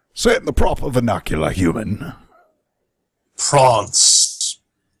 Say it in the proper vernacular, human. Prance.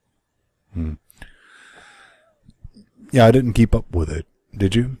 Yeah, I didn't keep up with it.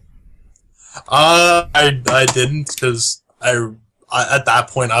 Did you? I didn't, because I at that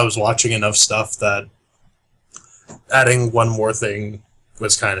point I was watching enough stuff that adding one more thing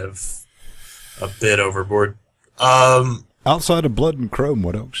was kind of a bit overboard. Outside of Blood and Chrome,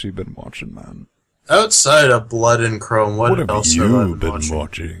 what else you been watching, man? Outside of Blood and Chrome, what else have you been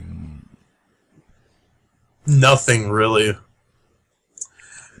watching? Nothing really.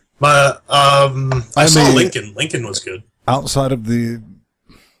 But I saw Lincoln. Lincoln was good. Outside of the,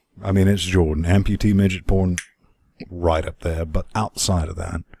 I mean, it's Jordan, amputee midget porn, right up there. But outside of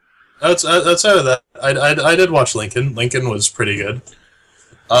that, outside of that, I did watch Lincoln. Lincoln was pretty good.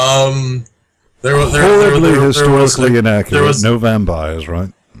 Horribly historically inaccurate. No vampires,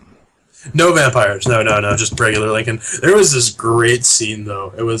 right? No vampires. No, just regular Lincoln. There was this great scene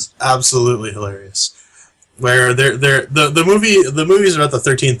though. It was absolutely hilarious. Where the movie's about the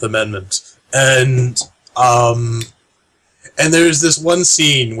 13th Amendment, and there's this one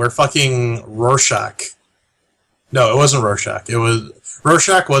scene where fucking Rorschach. No, it wasn't Rorschach.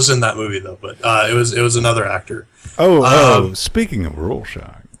 Rorschach was in that movie though, but it was another actor. Oh, speaking of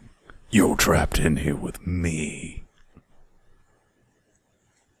Rorschach, you're trapped in here with me.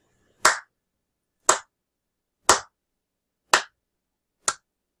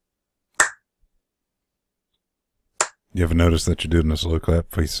 You ever notice that you're doing a slow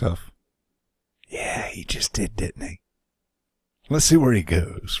clap for yourself? Yeah, he just did, didn't he? Let's see where he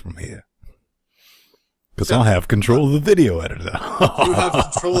goes from here. Because I'll have control of the video editor. You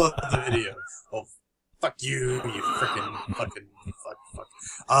have control of the video. Oh, fuck you freaking fucking fuck.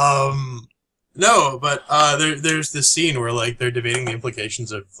 No, but there's this scene where like they're debating the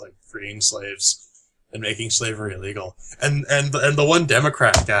implications of like freeing slaves and making slavery illegal, and the one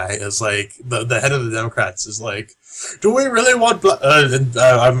Democrat guy is like the head of the Democrats is like, do we really want?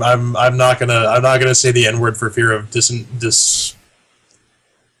 I'm not gonna say the N-word for fear of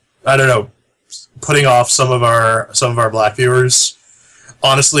I don't know, putting off some of our black viewers.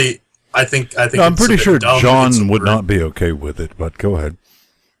 Honestly, I think no, I'm pretty sure John would not be okay with it, but go ahead.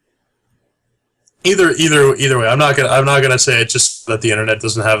 Either way, I'm not gonna say it just that the internet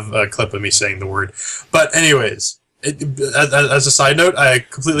doesn't have a clip of me saying the word. But anyways, as a side note, I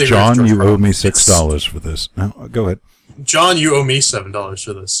completely agree with John, you owe me $6 for this. No, go ahead. John, you owe me $7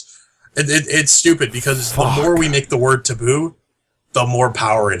 for this. It's stupid because the more we make the word taboo, the more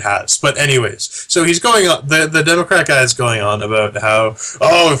power it has. But anyways, so he's going on, the Democrat guy is going on about how,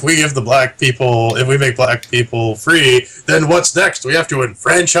 if we make black people free, then what's next? We have to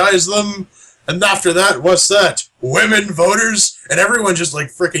enfranchise them? And after that, what's that? Women voters? And everyone just like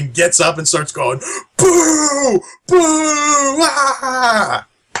freaking gets up and starts going, boo! Boo! Ah!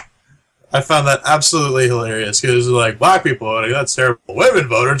 I found that absolutely hilarious because like, black people voting, that's terrible. Women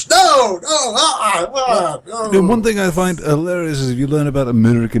voters, no! The one thing I find hilarious is if you learn about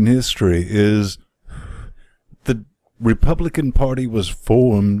American history is the Republican Party was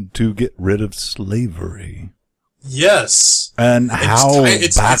formed to get rid of slavery. Yes. And how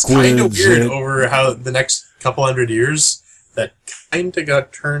it's kind of weird over how the next couple hundred years that kind of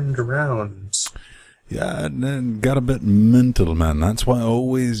got turned around. Yeah, and then got a bit mental, man. That's why I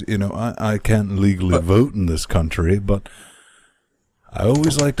always, I can't legally vote in this country, but I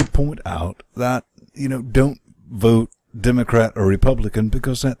always like to point out that, don't vote Democrat or Republican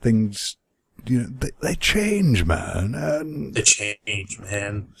because that thing's, they change, man. And they change,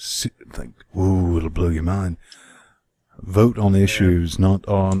 man. Like, ooh, it'll blow your mind. Vote on issues, not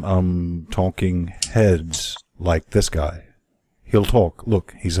on talking heads like this guy. He'll talk.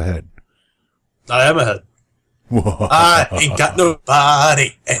 Look, he's a head. I am a head. Whoa. I ain't got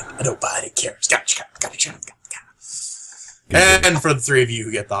nobody, and nobody cares. Gotcha. And for the three of you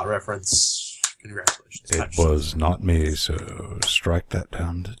who get that reference, congratulations. It was not me, so strike that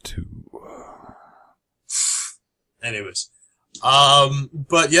down to 2. Anyways.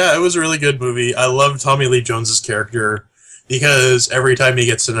 But yeah, it was a really good movie. I love Tommy Lee Jones's character because every time he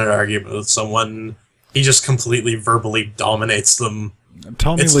gets in an argument with someone, he just completely verbally dominates them.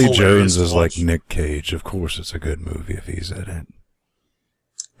 Tommy Lee Jones is like Nick Cage. Of course it's a good movie if he's in it.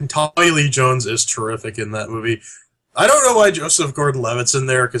 And Tommy Lee Jones is terrific in that movie. I don't know why Joseph Gordon-Levitt's in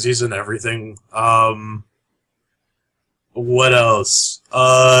there because he's in everything. What else?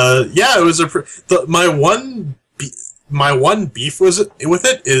 Yeah, it was my one beef with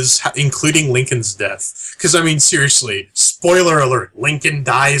it is including Lincoln's death. Because, I mean, seriously, spoiler alert, Lincoln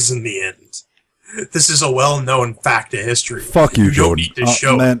dies in the end. This is a well-known fact of history. Fuck you, Jordan. Don't need to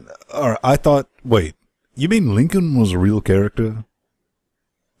show man, all right, I thought, wait, you mean Lincoln was a real character?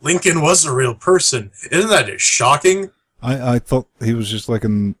 Lincoln was a real person. Isn't that just shocking? I thought he was just like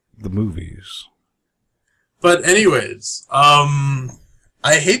in the movies. But anyways, I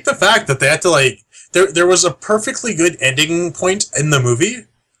hate the fact that they had to like... There was a perfectly good ending point in the movie,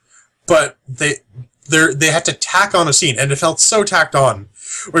 but they had to tack on a scene, and it felt so tacked on,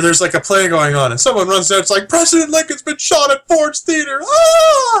 where there's like a play going on, and someone runs down, it's like, President Lincoln's been shot at Ford's Theater!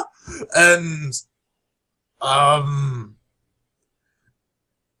 Ah! And,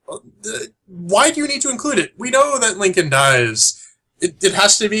 why do you need to include it? We know that Lincoln dies. It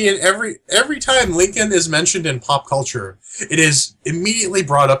has to be in every time Lincoln is mentioned in pop culture, it is immediately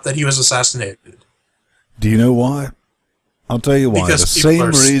brought up that he was assassinated. Do you know why? I'll tell you why. Because the same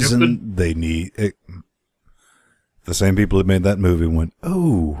reason they need it. The same people that made that movie went,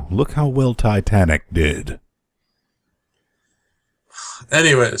 oh, look how well Titanic did.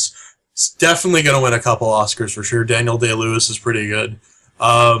 Anyways, it's definitely going to win a couple Oscars for sure. Daniel Day-Lewis is pretty good.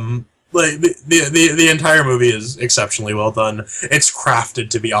 Like the entire movie is exceptionally well done. It's crafted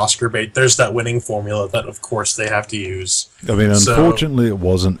to be Oscar bait. There's that winning formula that, of course, they have to use. I mean, unfortunately, it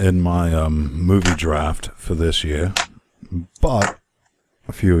wasn't in my movie draft for this year, but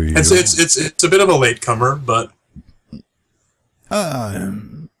a few of you. It's a bit of a latecomer, but I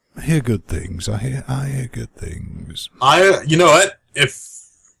hear good things. I hear good things. You know what? If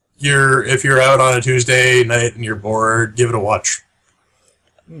you're out on a Tuesday night and you're bored, give it a watch.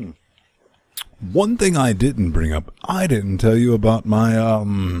 One thing I didn't bring up, I didn't tell you about my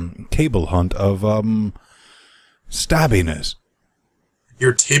table hunt of stabbiness.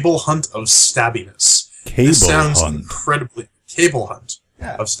 Your table hunt of stabbiness. Cable hunt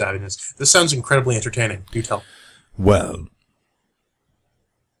of stabbiness. This sounds incredibly entertaining. Do tell. Well,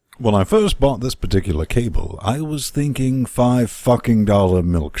 when I first bought this particular cable, I was thinking $5 fucking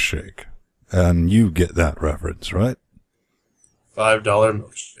milkshake. And you get that reference, right? $5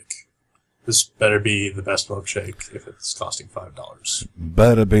 milkshake. This better be the best milkshake if it's costing $5.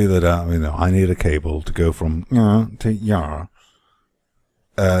 Better be that I need a cable to go from to yar,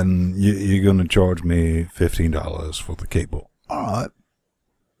 and you're going to charge me $15 for the cable. All right.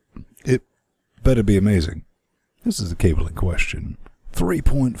 It better be amazing. This is the cable in question.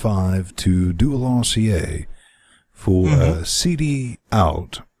 3.5 to dual RCA for a CD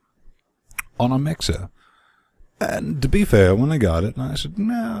out on a mixer. And to be fair, when I got it, I said,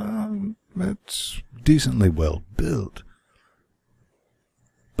 no, it's decently well built.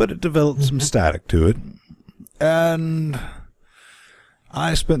 But it developed some static to it. And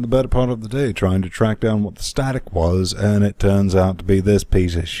I spent the better part of the day trying to track down what the static was, and it turns out to be this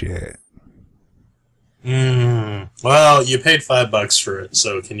piece of shit. Well, you paid $5 for it,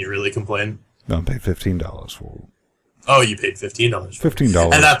 so can you really complain? No, I paid $15 for it. Oh, you paid $15 for $15.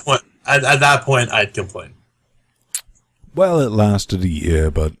 it. At that point, I'd complain. Well, it lasted a year,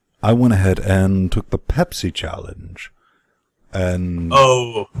 but I went ahead and took the Pepsi challenge and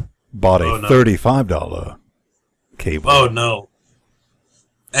bought a $35 cable. Oh, no.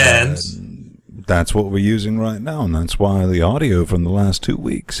 And that's what we're using right now, and that's why the audio from the last 2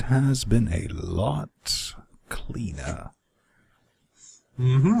 weeks has been a lot cleaner.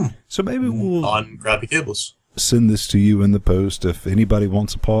 So maybe we'll on crappy cables. Send this to you in the post if anybody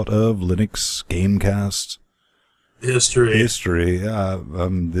wants a part of Linux Gamecast history.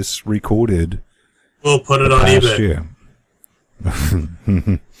 This recorded. We'll put it on eBay.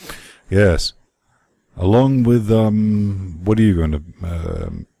 Year. Yes. Along with what are you going to?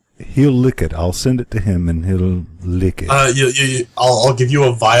 He'll lick it. I'll send it to him, and he'll lick it. I'll give you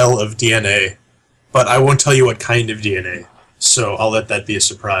a vial of DNA, but I won't tell you what kind of DNA. So I'll let that be a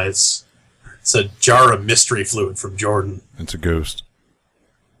surprise. It's a jar of mystery fluid from Jordan. It's a ghost.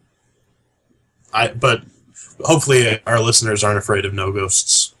 But hopefully our listeners aren't afraid of no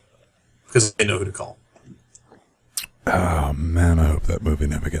ghosts, because they know who to call. Oh man, I hope that movie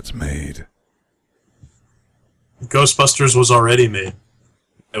never gets made. Ghostbusters was already made.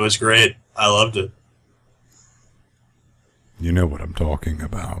 It was great. I loved it. You know what I'm talking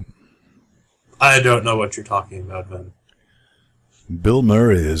about. I don't know what you're talking about, Ben. Bill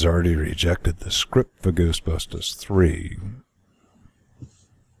Murray has already rejected the script for Ghostbusters 3.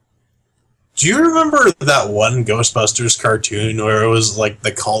 Do you remember that one Ghostbusters cartoon where it was like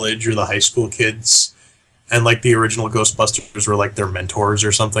the college or the high school kids, and like the original Ghostbusters were like their mentors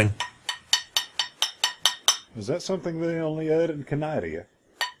or something? Is that something they only aired in Canada?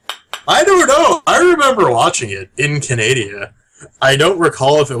 I don't know. I remember watching it in Canada. I don't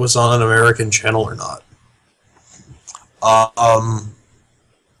recall if it was on an American channel or not.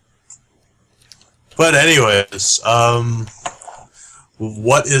 But anyways,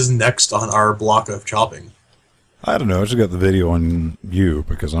 what is next on our block of chopping? I don't know. I just got the video on you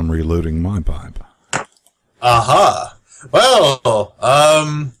because I'm reloading my pipe. Aha. Well,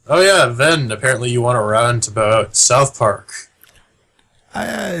 oh yeah, Ven, apparently you want to rant about South Park.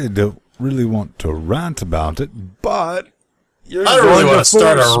 I don't really want to rant about it, but I don't really want to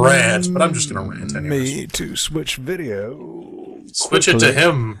start a rant, but I'm just going to rant anyways. Me to switch video. Switch it to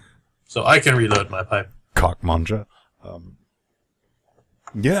him so I can reload my pipe. Cockmuncher.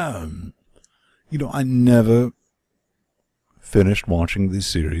 Yeah. You know, I never finished watching the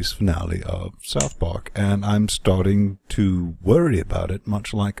series finale of South Park, and I'm starting to worry about it,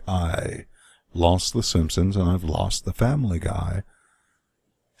 much like I lost The Simpsons and I've lost The Family Guy,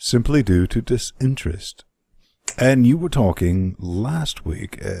 simply due to disinterest. And you were talking last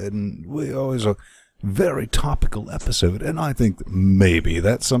week, and we always very topical episode, and I think that maybe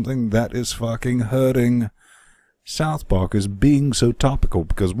that's something that is fucking hurting South Park, is being so topical,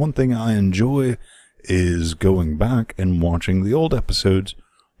 because one thing I enjoy is going back and watching the old episodes,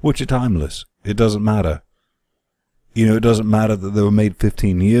 which are timeless. It doesn't matter. You know, it doesn't matter that they were made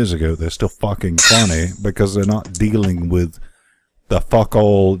 15 years ago. They're still fucking funny because they're not dealing with the fuck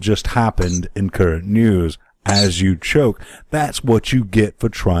all just happened in current news as you choke. That's what you get for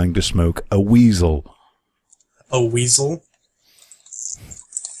trying to smoke a weasel. A weasel?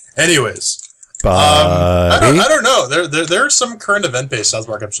 Anyways. I don't know. There are some current event-based South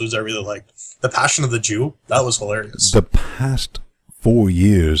Park episodes I really liked. The Passion of the Jew, that was hilarious. The past 4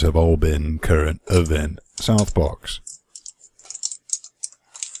 years have all been current event South Parks.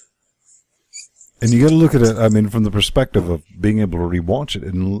 And you gotta look at it, I mean, from the perspective of being able to rewatch it,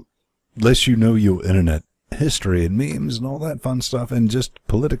 unless you know your internet history and memes and all that fun stuff, and just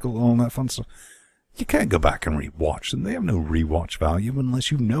political and all that fun stuff, you can't go back and rewatch them. They have no rewatch value unless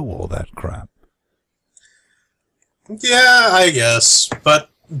you know all that crap. Yeah, I guess.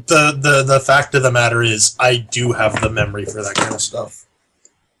 But the fact of the matter is, I do have the memory for that kind of stuff.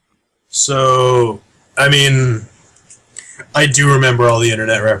 So, I mean, I do remember all the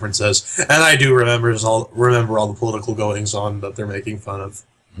internet references, and I do remember all the political goings-on that they're making fun of.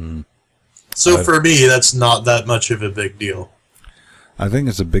 So for me, that's not that much of a big deal. I think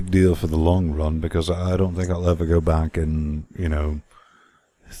it's a big deal for the long run, because I don't think I'll ever go back and,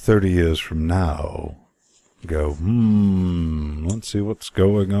 30 years from now, go, let's see what's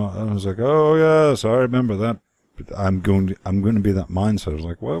going on. I was like, oh yes, I remember that. But I'm going to be that mindset. I was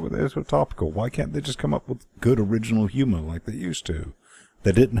like, well, they're so topical. Why can't they just come up with good original humor like they used to?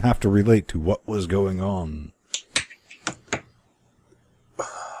 They didn't have to relate to what was going on.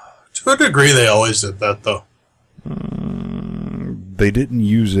 To a degree, they always did that, though. They didn't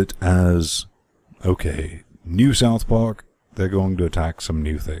use it as, okay, new South Park, they're going to attack some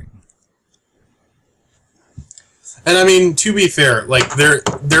new thing. And I mean, to be fair, like, their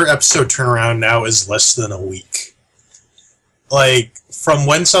episode turnaround now is less than a week. Like, from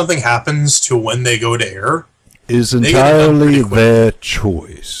when something happens to when they go to air is entirely their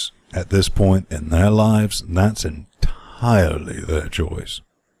choice at this point in their lives. And that's entirely their choice.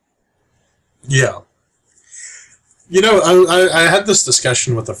 Yeah. You know, I had this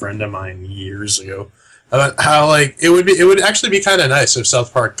discussion with a friend of mine years ago about how, like, it would actually be kind of nice if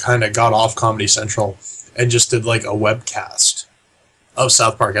South Park kind of got off Comedy Central and just did, like, a webcast of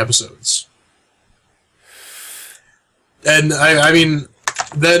South Park episodes. And, I mean,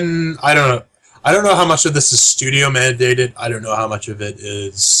 then, I don't know. I don't know how much of this is studio mandated. I don't know how much of it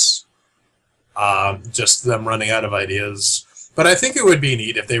is just them running out of ideas. But I think it would be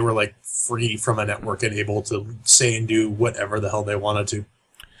neat if they were, like, free from a network and able to say and do whatever the hell they wanted to.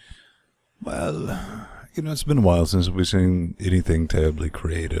 Well, it's been a while since we've seen anything terribly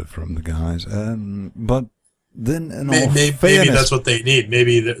creative from the guys. But then, in all fairness, maybe that's what they need.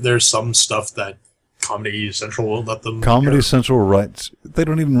 Maybe there's some stuff that Comedy Central will let them. Comedy Central writes. They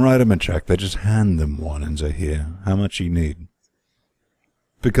don't even write them a check. They just hand them one and say, "Here, how much you need?"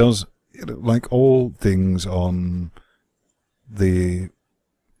 Because, like all things on the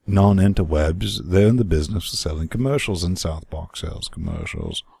non-interwebs, they're in the business of selling commercials, and South Park sells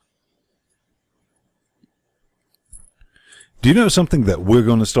commercials. Do you know something that we're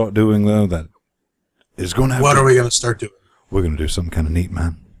going to start doing, though, that is going to have... What are we going to start doing? We're going to do something kind of neat,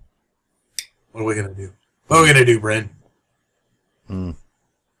 man. What are we going to do? What are we going to do, Brain?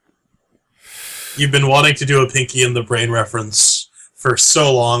 You've been wanting to do a Pinky and the Brain reference for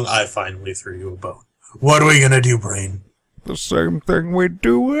so long, I finally threw you a bone. What are we going to do, Brain? The same thing we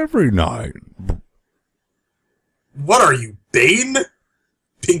do every night. What are you, Bane?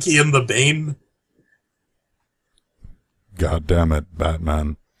 Pinky and the Bane? God damn it,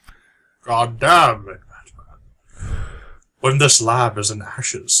 Batman. God damn it, Batman. When this lab is in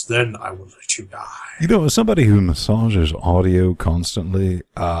ashes, then I will let you die. As somebody who massages audio constantly,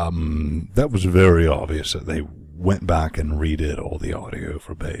 that was very obvious that they went back and redid all the audio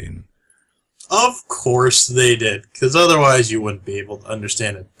for Bane. Of course they did, because otherwise you wouldn't be able to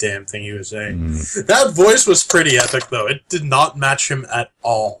understand a damn thing he was saying. That voice was pretty epic, though. It did not match him at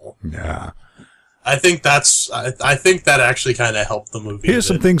all. Yeah. I think that actually kind of helped the movie. Here's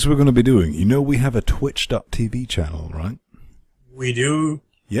some things we're going to be doing. We have a Twitch.tv channel, right? We do?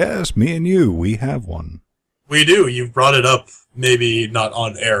 Yes, me and you. We have one. We do. You've brought it up, maybe not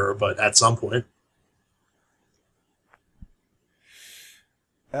on air, but at some point.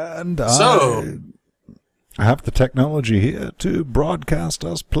 And I have the technology here to broadcast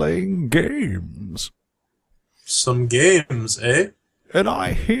us playing games. Some games, eh? And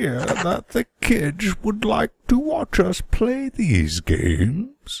I hear that the kids would like to watch us play these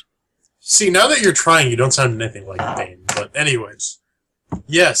games. See, now that you're trying, you don't sound anything like Bane. But anyways,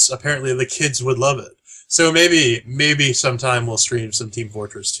 yes, apparently the kids would love it. So maybe sometime we'll stream some Team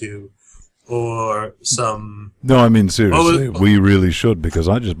Fortress 2 or some... No, I mean, seriously, we really should, because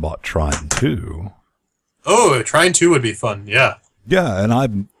I just bought Trine 2. Oh, Trine 2 would be fun, yeah. Yeah, and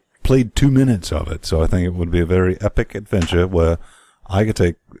I've played 2 minutes of it, so I think it would be a very epic adventure where I could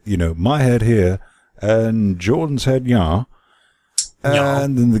take, my head here and Jordan's head,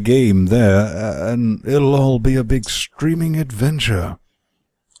 and in the game there, and it'll all be a big streaming adventure.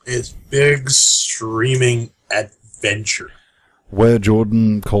 It's big streaming adventure. Where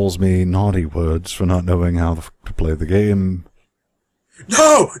Jordan calls me naughty words for not knowing how to play the game.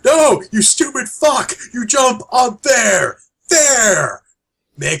 No, you stupid fuck! You jump up there! There!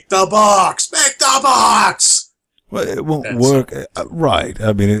 Make the box! Well, it won't work. Right.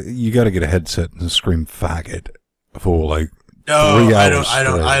 I mean, you got to get a headset and scream faggot for like 3 hours. I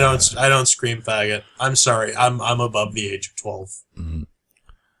don't scream faggot. I'm sorry. I'm above the age of 12. Mm-hmm.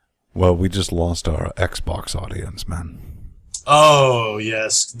 Well, we just lost our Xbox audience, man. Oh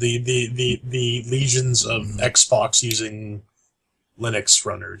yes, the legions of Xbox using Linux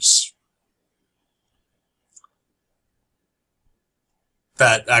runners.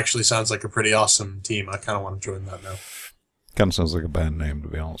 That actually sounds like a pretty awesome team. I kind of want to join that now. Kind of sounds like a band name, to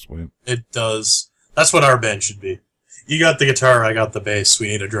be honest with you. It does. That's what our band should be. You got the guitar, I got the bass. We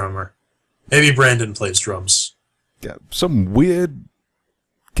need a drummer. Maybe Brandon plays drums. Yeah, some weird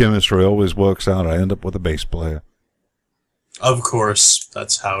chemistry always works out. I end up with a bass player. Of course,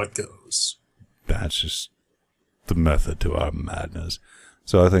 that's how it goes. That's just the method to our madness.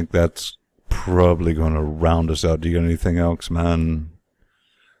 So I think that's probably going to round us out. Do you got anything else, man?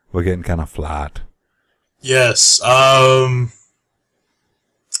 We're getting kind of flat. Yes.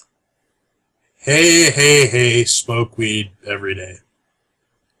 Hey, smoke weed every day.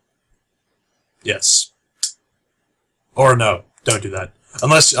 Yes. Or no, don't do that.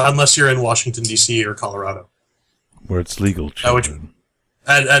 Unless you're in Washington, D.C. or Colorado. Where it's legal, children.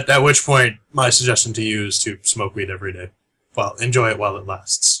 At which point, my suggestion to you is to smoke weed every day. Well, enjoy it while it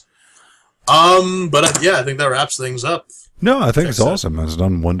lasts. But yeah, I think that wraps things up. No, I think it's awesome. It's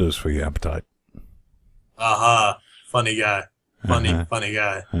done wonders for your appetite. Aha. Funny guy. Funny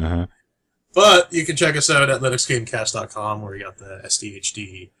guy. But you can check us out at LinuxGameCast.com, where we got the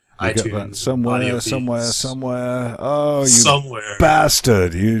SDHD, iTunes, somewhere. Oh, you somewhere.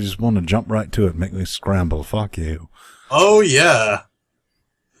 bastard! You just want to jump right to it, and make me scramble. Fuck you. Oh yeah.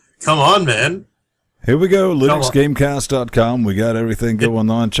 Come on, man. Here we go, LinuxGameCast.com. We got everything going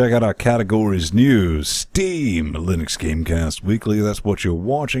on. Check out our categories: news, Steam, Linux Gamecast Weekly. That's what you're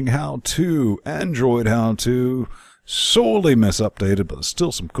watching. How to, Android how to. Sorely misupdated, but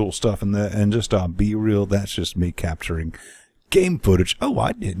still some cool stuff in there. And just our B-reel. That's just me capturing game footage. Oh,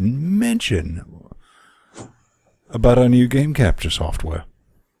 I didn't mention about our new game capture software.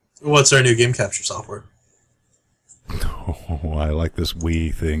 What's our new game capture software? Oh, I like this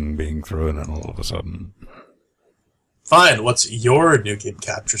Wii thing being thrown in all of a sudden. Fine. What's your new game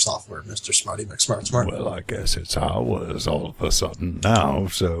capture software, Mr. Smarty McSmart? Well, I guess it's ours all of a sudden now,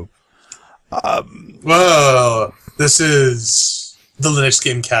 so... Well, this is the Linux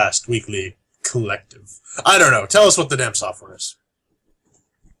Gamecast Weekly Collective. I don't know. Tell us what the damn software is.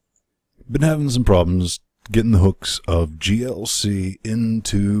 Been having some problems getting the hooks of GLC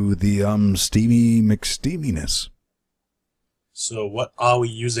into the steamy McSteaminess. So what are we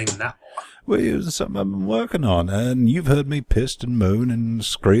using now? We're using something I've been working on, and you've heard me pissed and moan and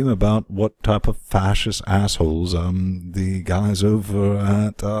scream about what type of fascist assholes the guys over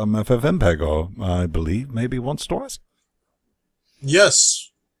at FFmpeg are, I believe, maybe once, twice.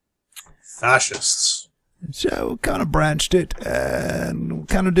 Yes. Fascists. So kind of branched it, and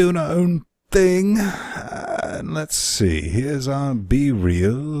kind of doing our own thing. And let's see, here's our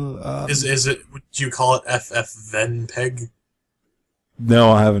B-reel. Is it, do you call it FFvenpeg?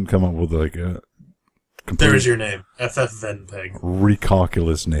 No, I haven't come up with like a There's your name, FFvenpeg.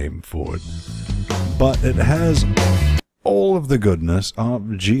 Recalculous name for it. But it has all of the goodness of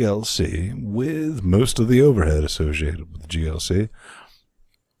GLC with most of the overhead associated with GLC.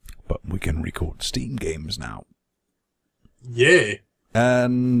 But we can record Steam games now. Yay.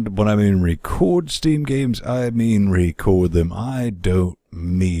 And when I mean record Steam games, I mean record them. I don't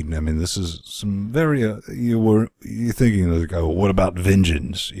mean, this is some very, you're thinking, like, oh, what about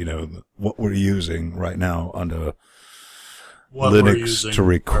Vengeance? What we're using right now under Linux to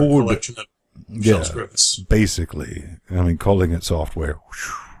record. Shell scripts. Basically. Calling it software,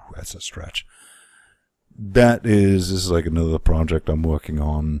 that's a stretch. this is like another project I'm working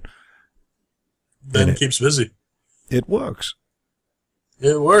on. Ben keeps busy. It works.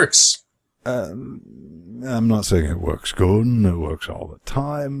 It works. I'm not saying it works good. It works all the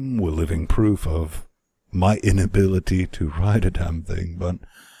time. We're living proof of my inability to write a damn thing. But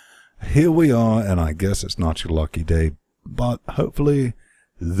here we are, and I guess it's not your lucky day. But hopefully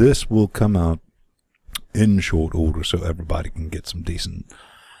this will come out in short order so everybody can get some decent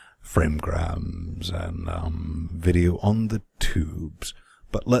framegrams and video on the tubes.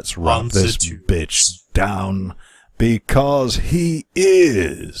 But let's wrap this bitch down, because he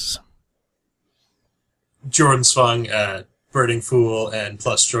is Jordan Swung at Birding Fool and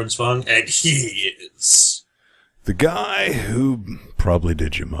plus Jordan Swung, and he is the guy who probably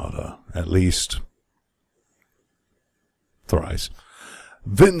did your mother, at least thrice.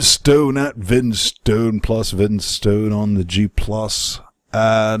 Vince Stone at Vince Stone plus Vince Stone on the G+.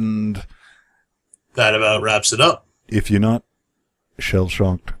 And that about wraps it up. If you're not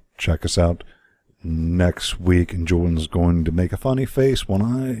shell-shocked, check us out next week, and Jordan's going to make a funny face when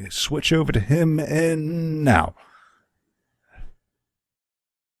I switch over to him. And now,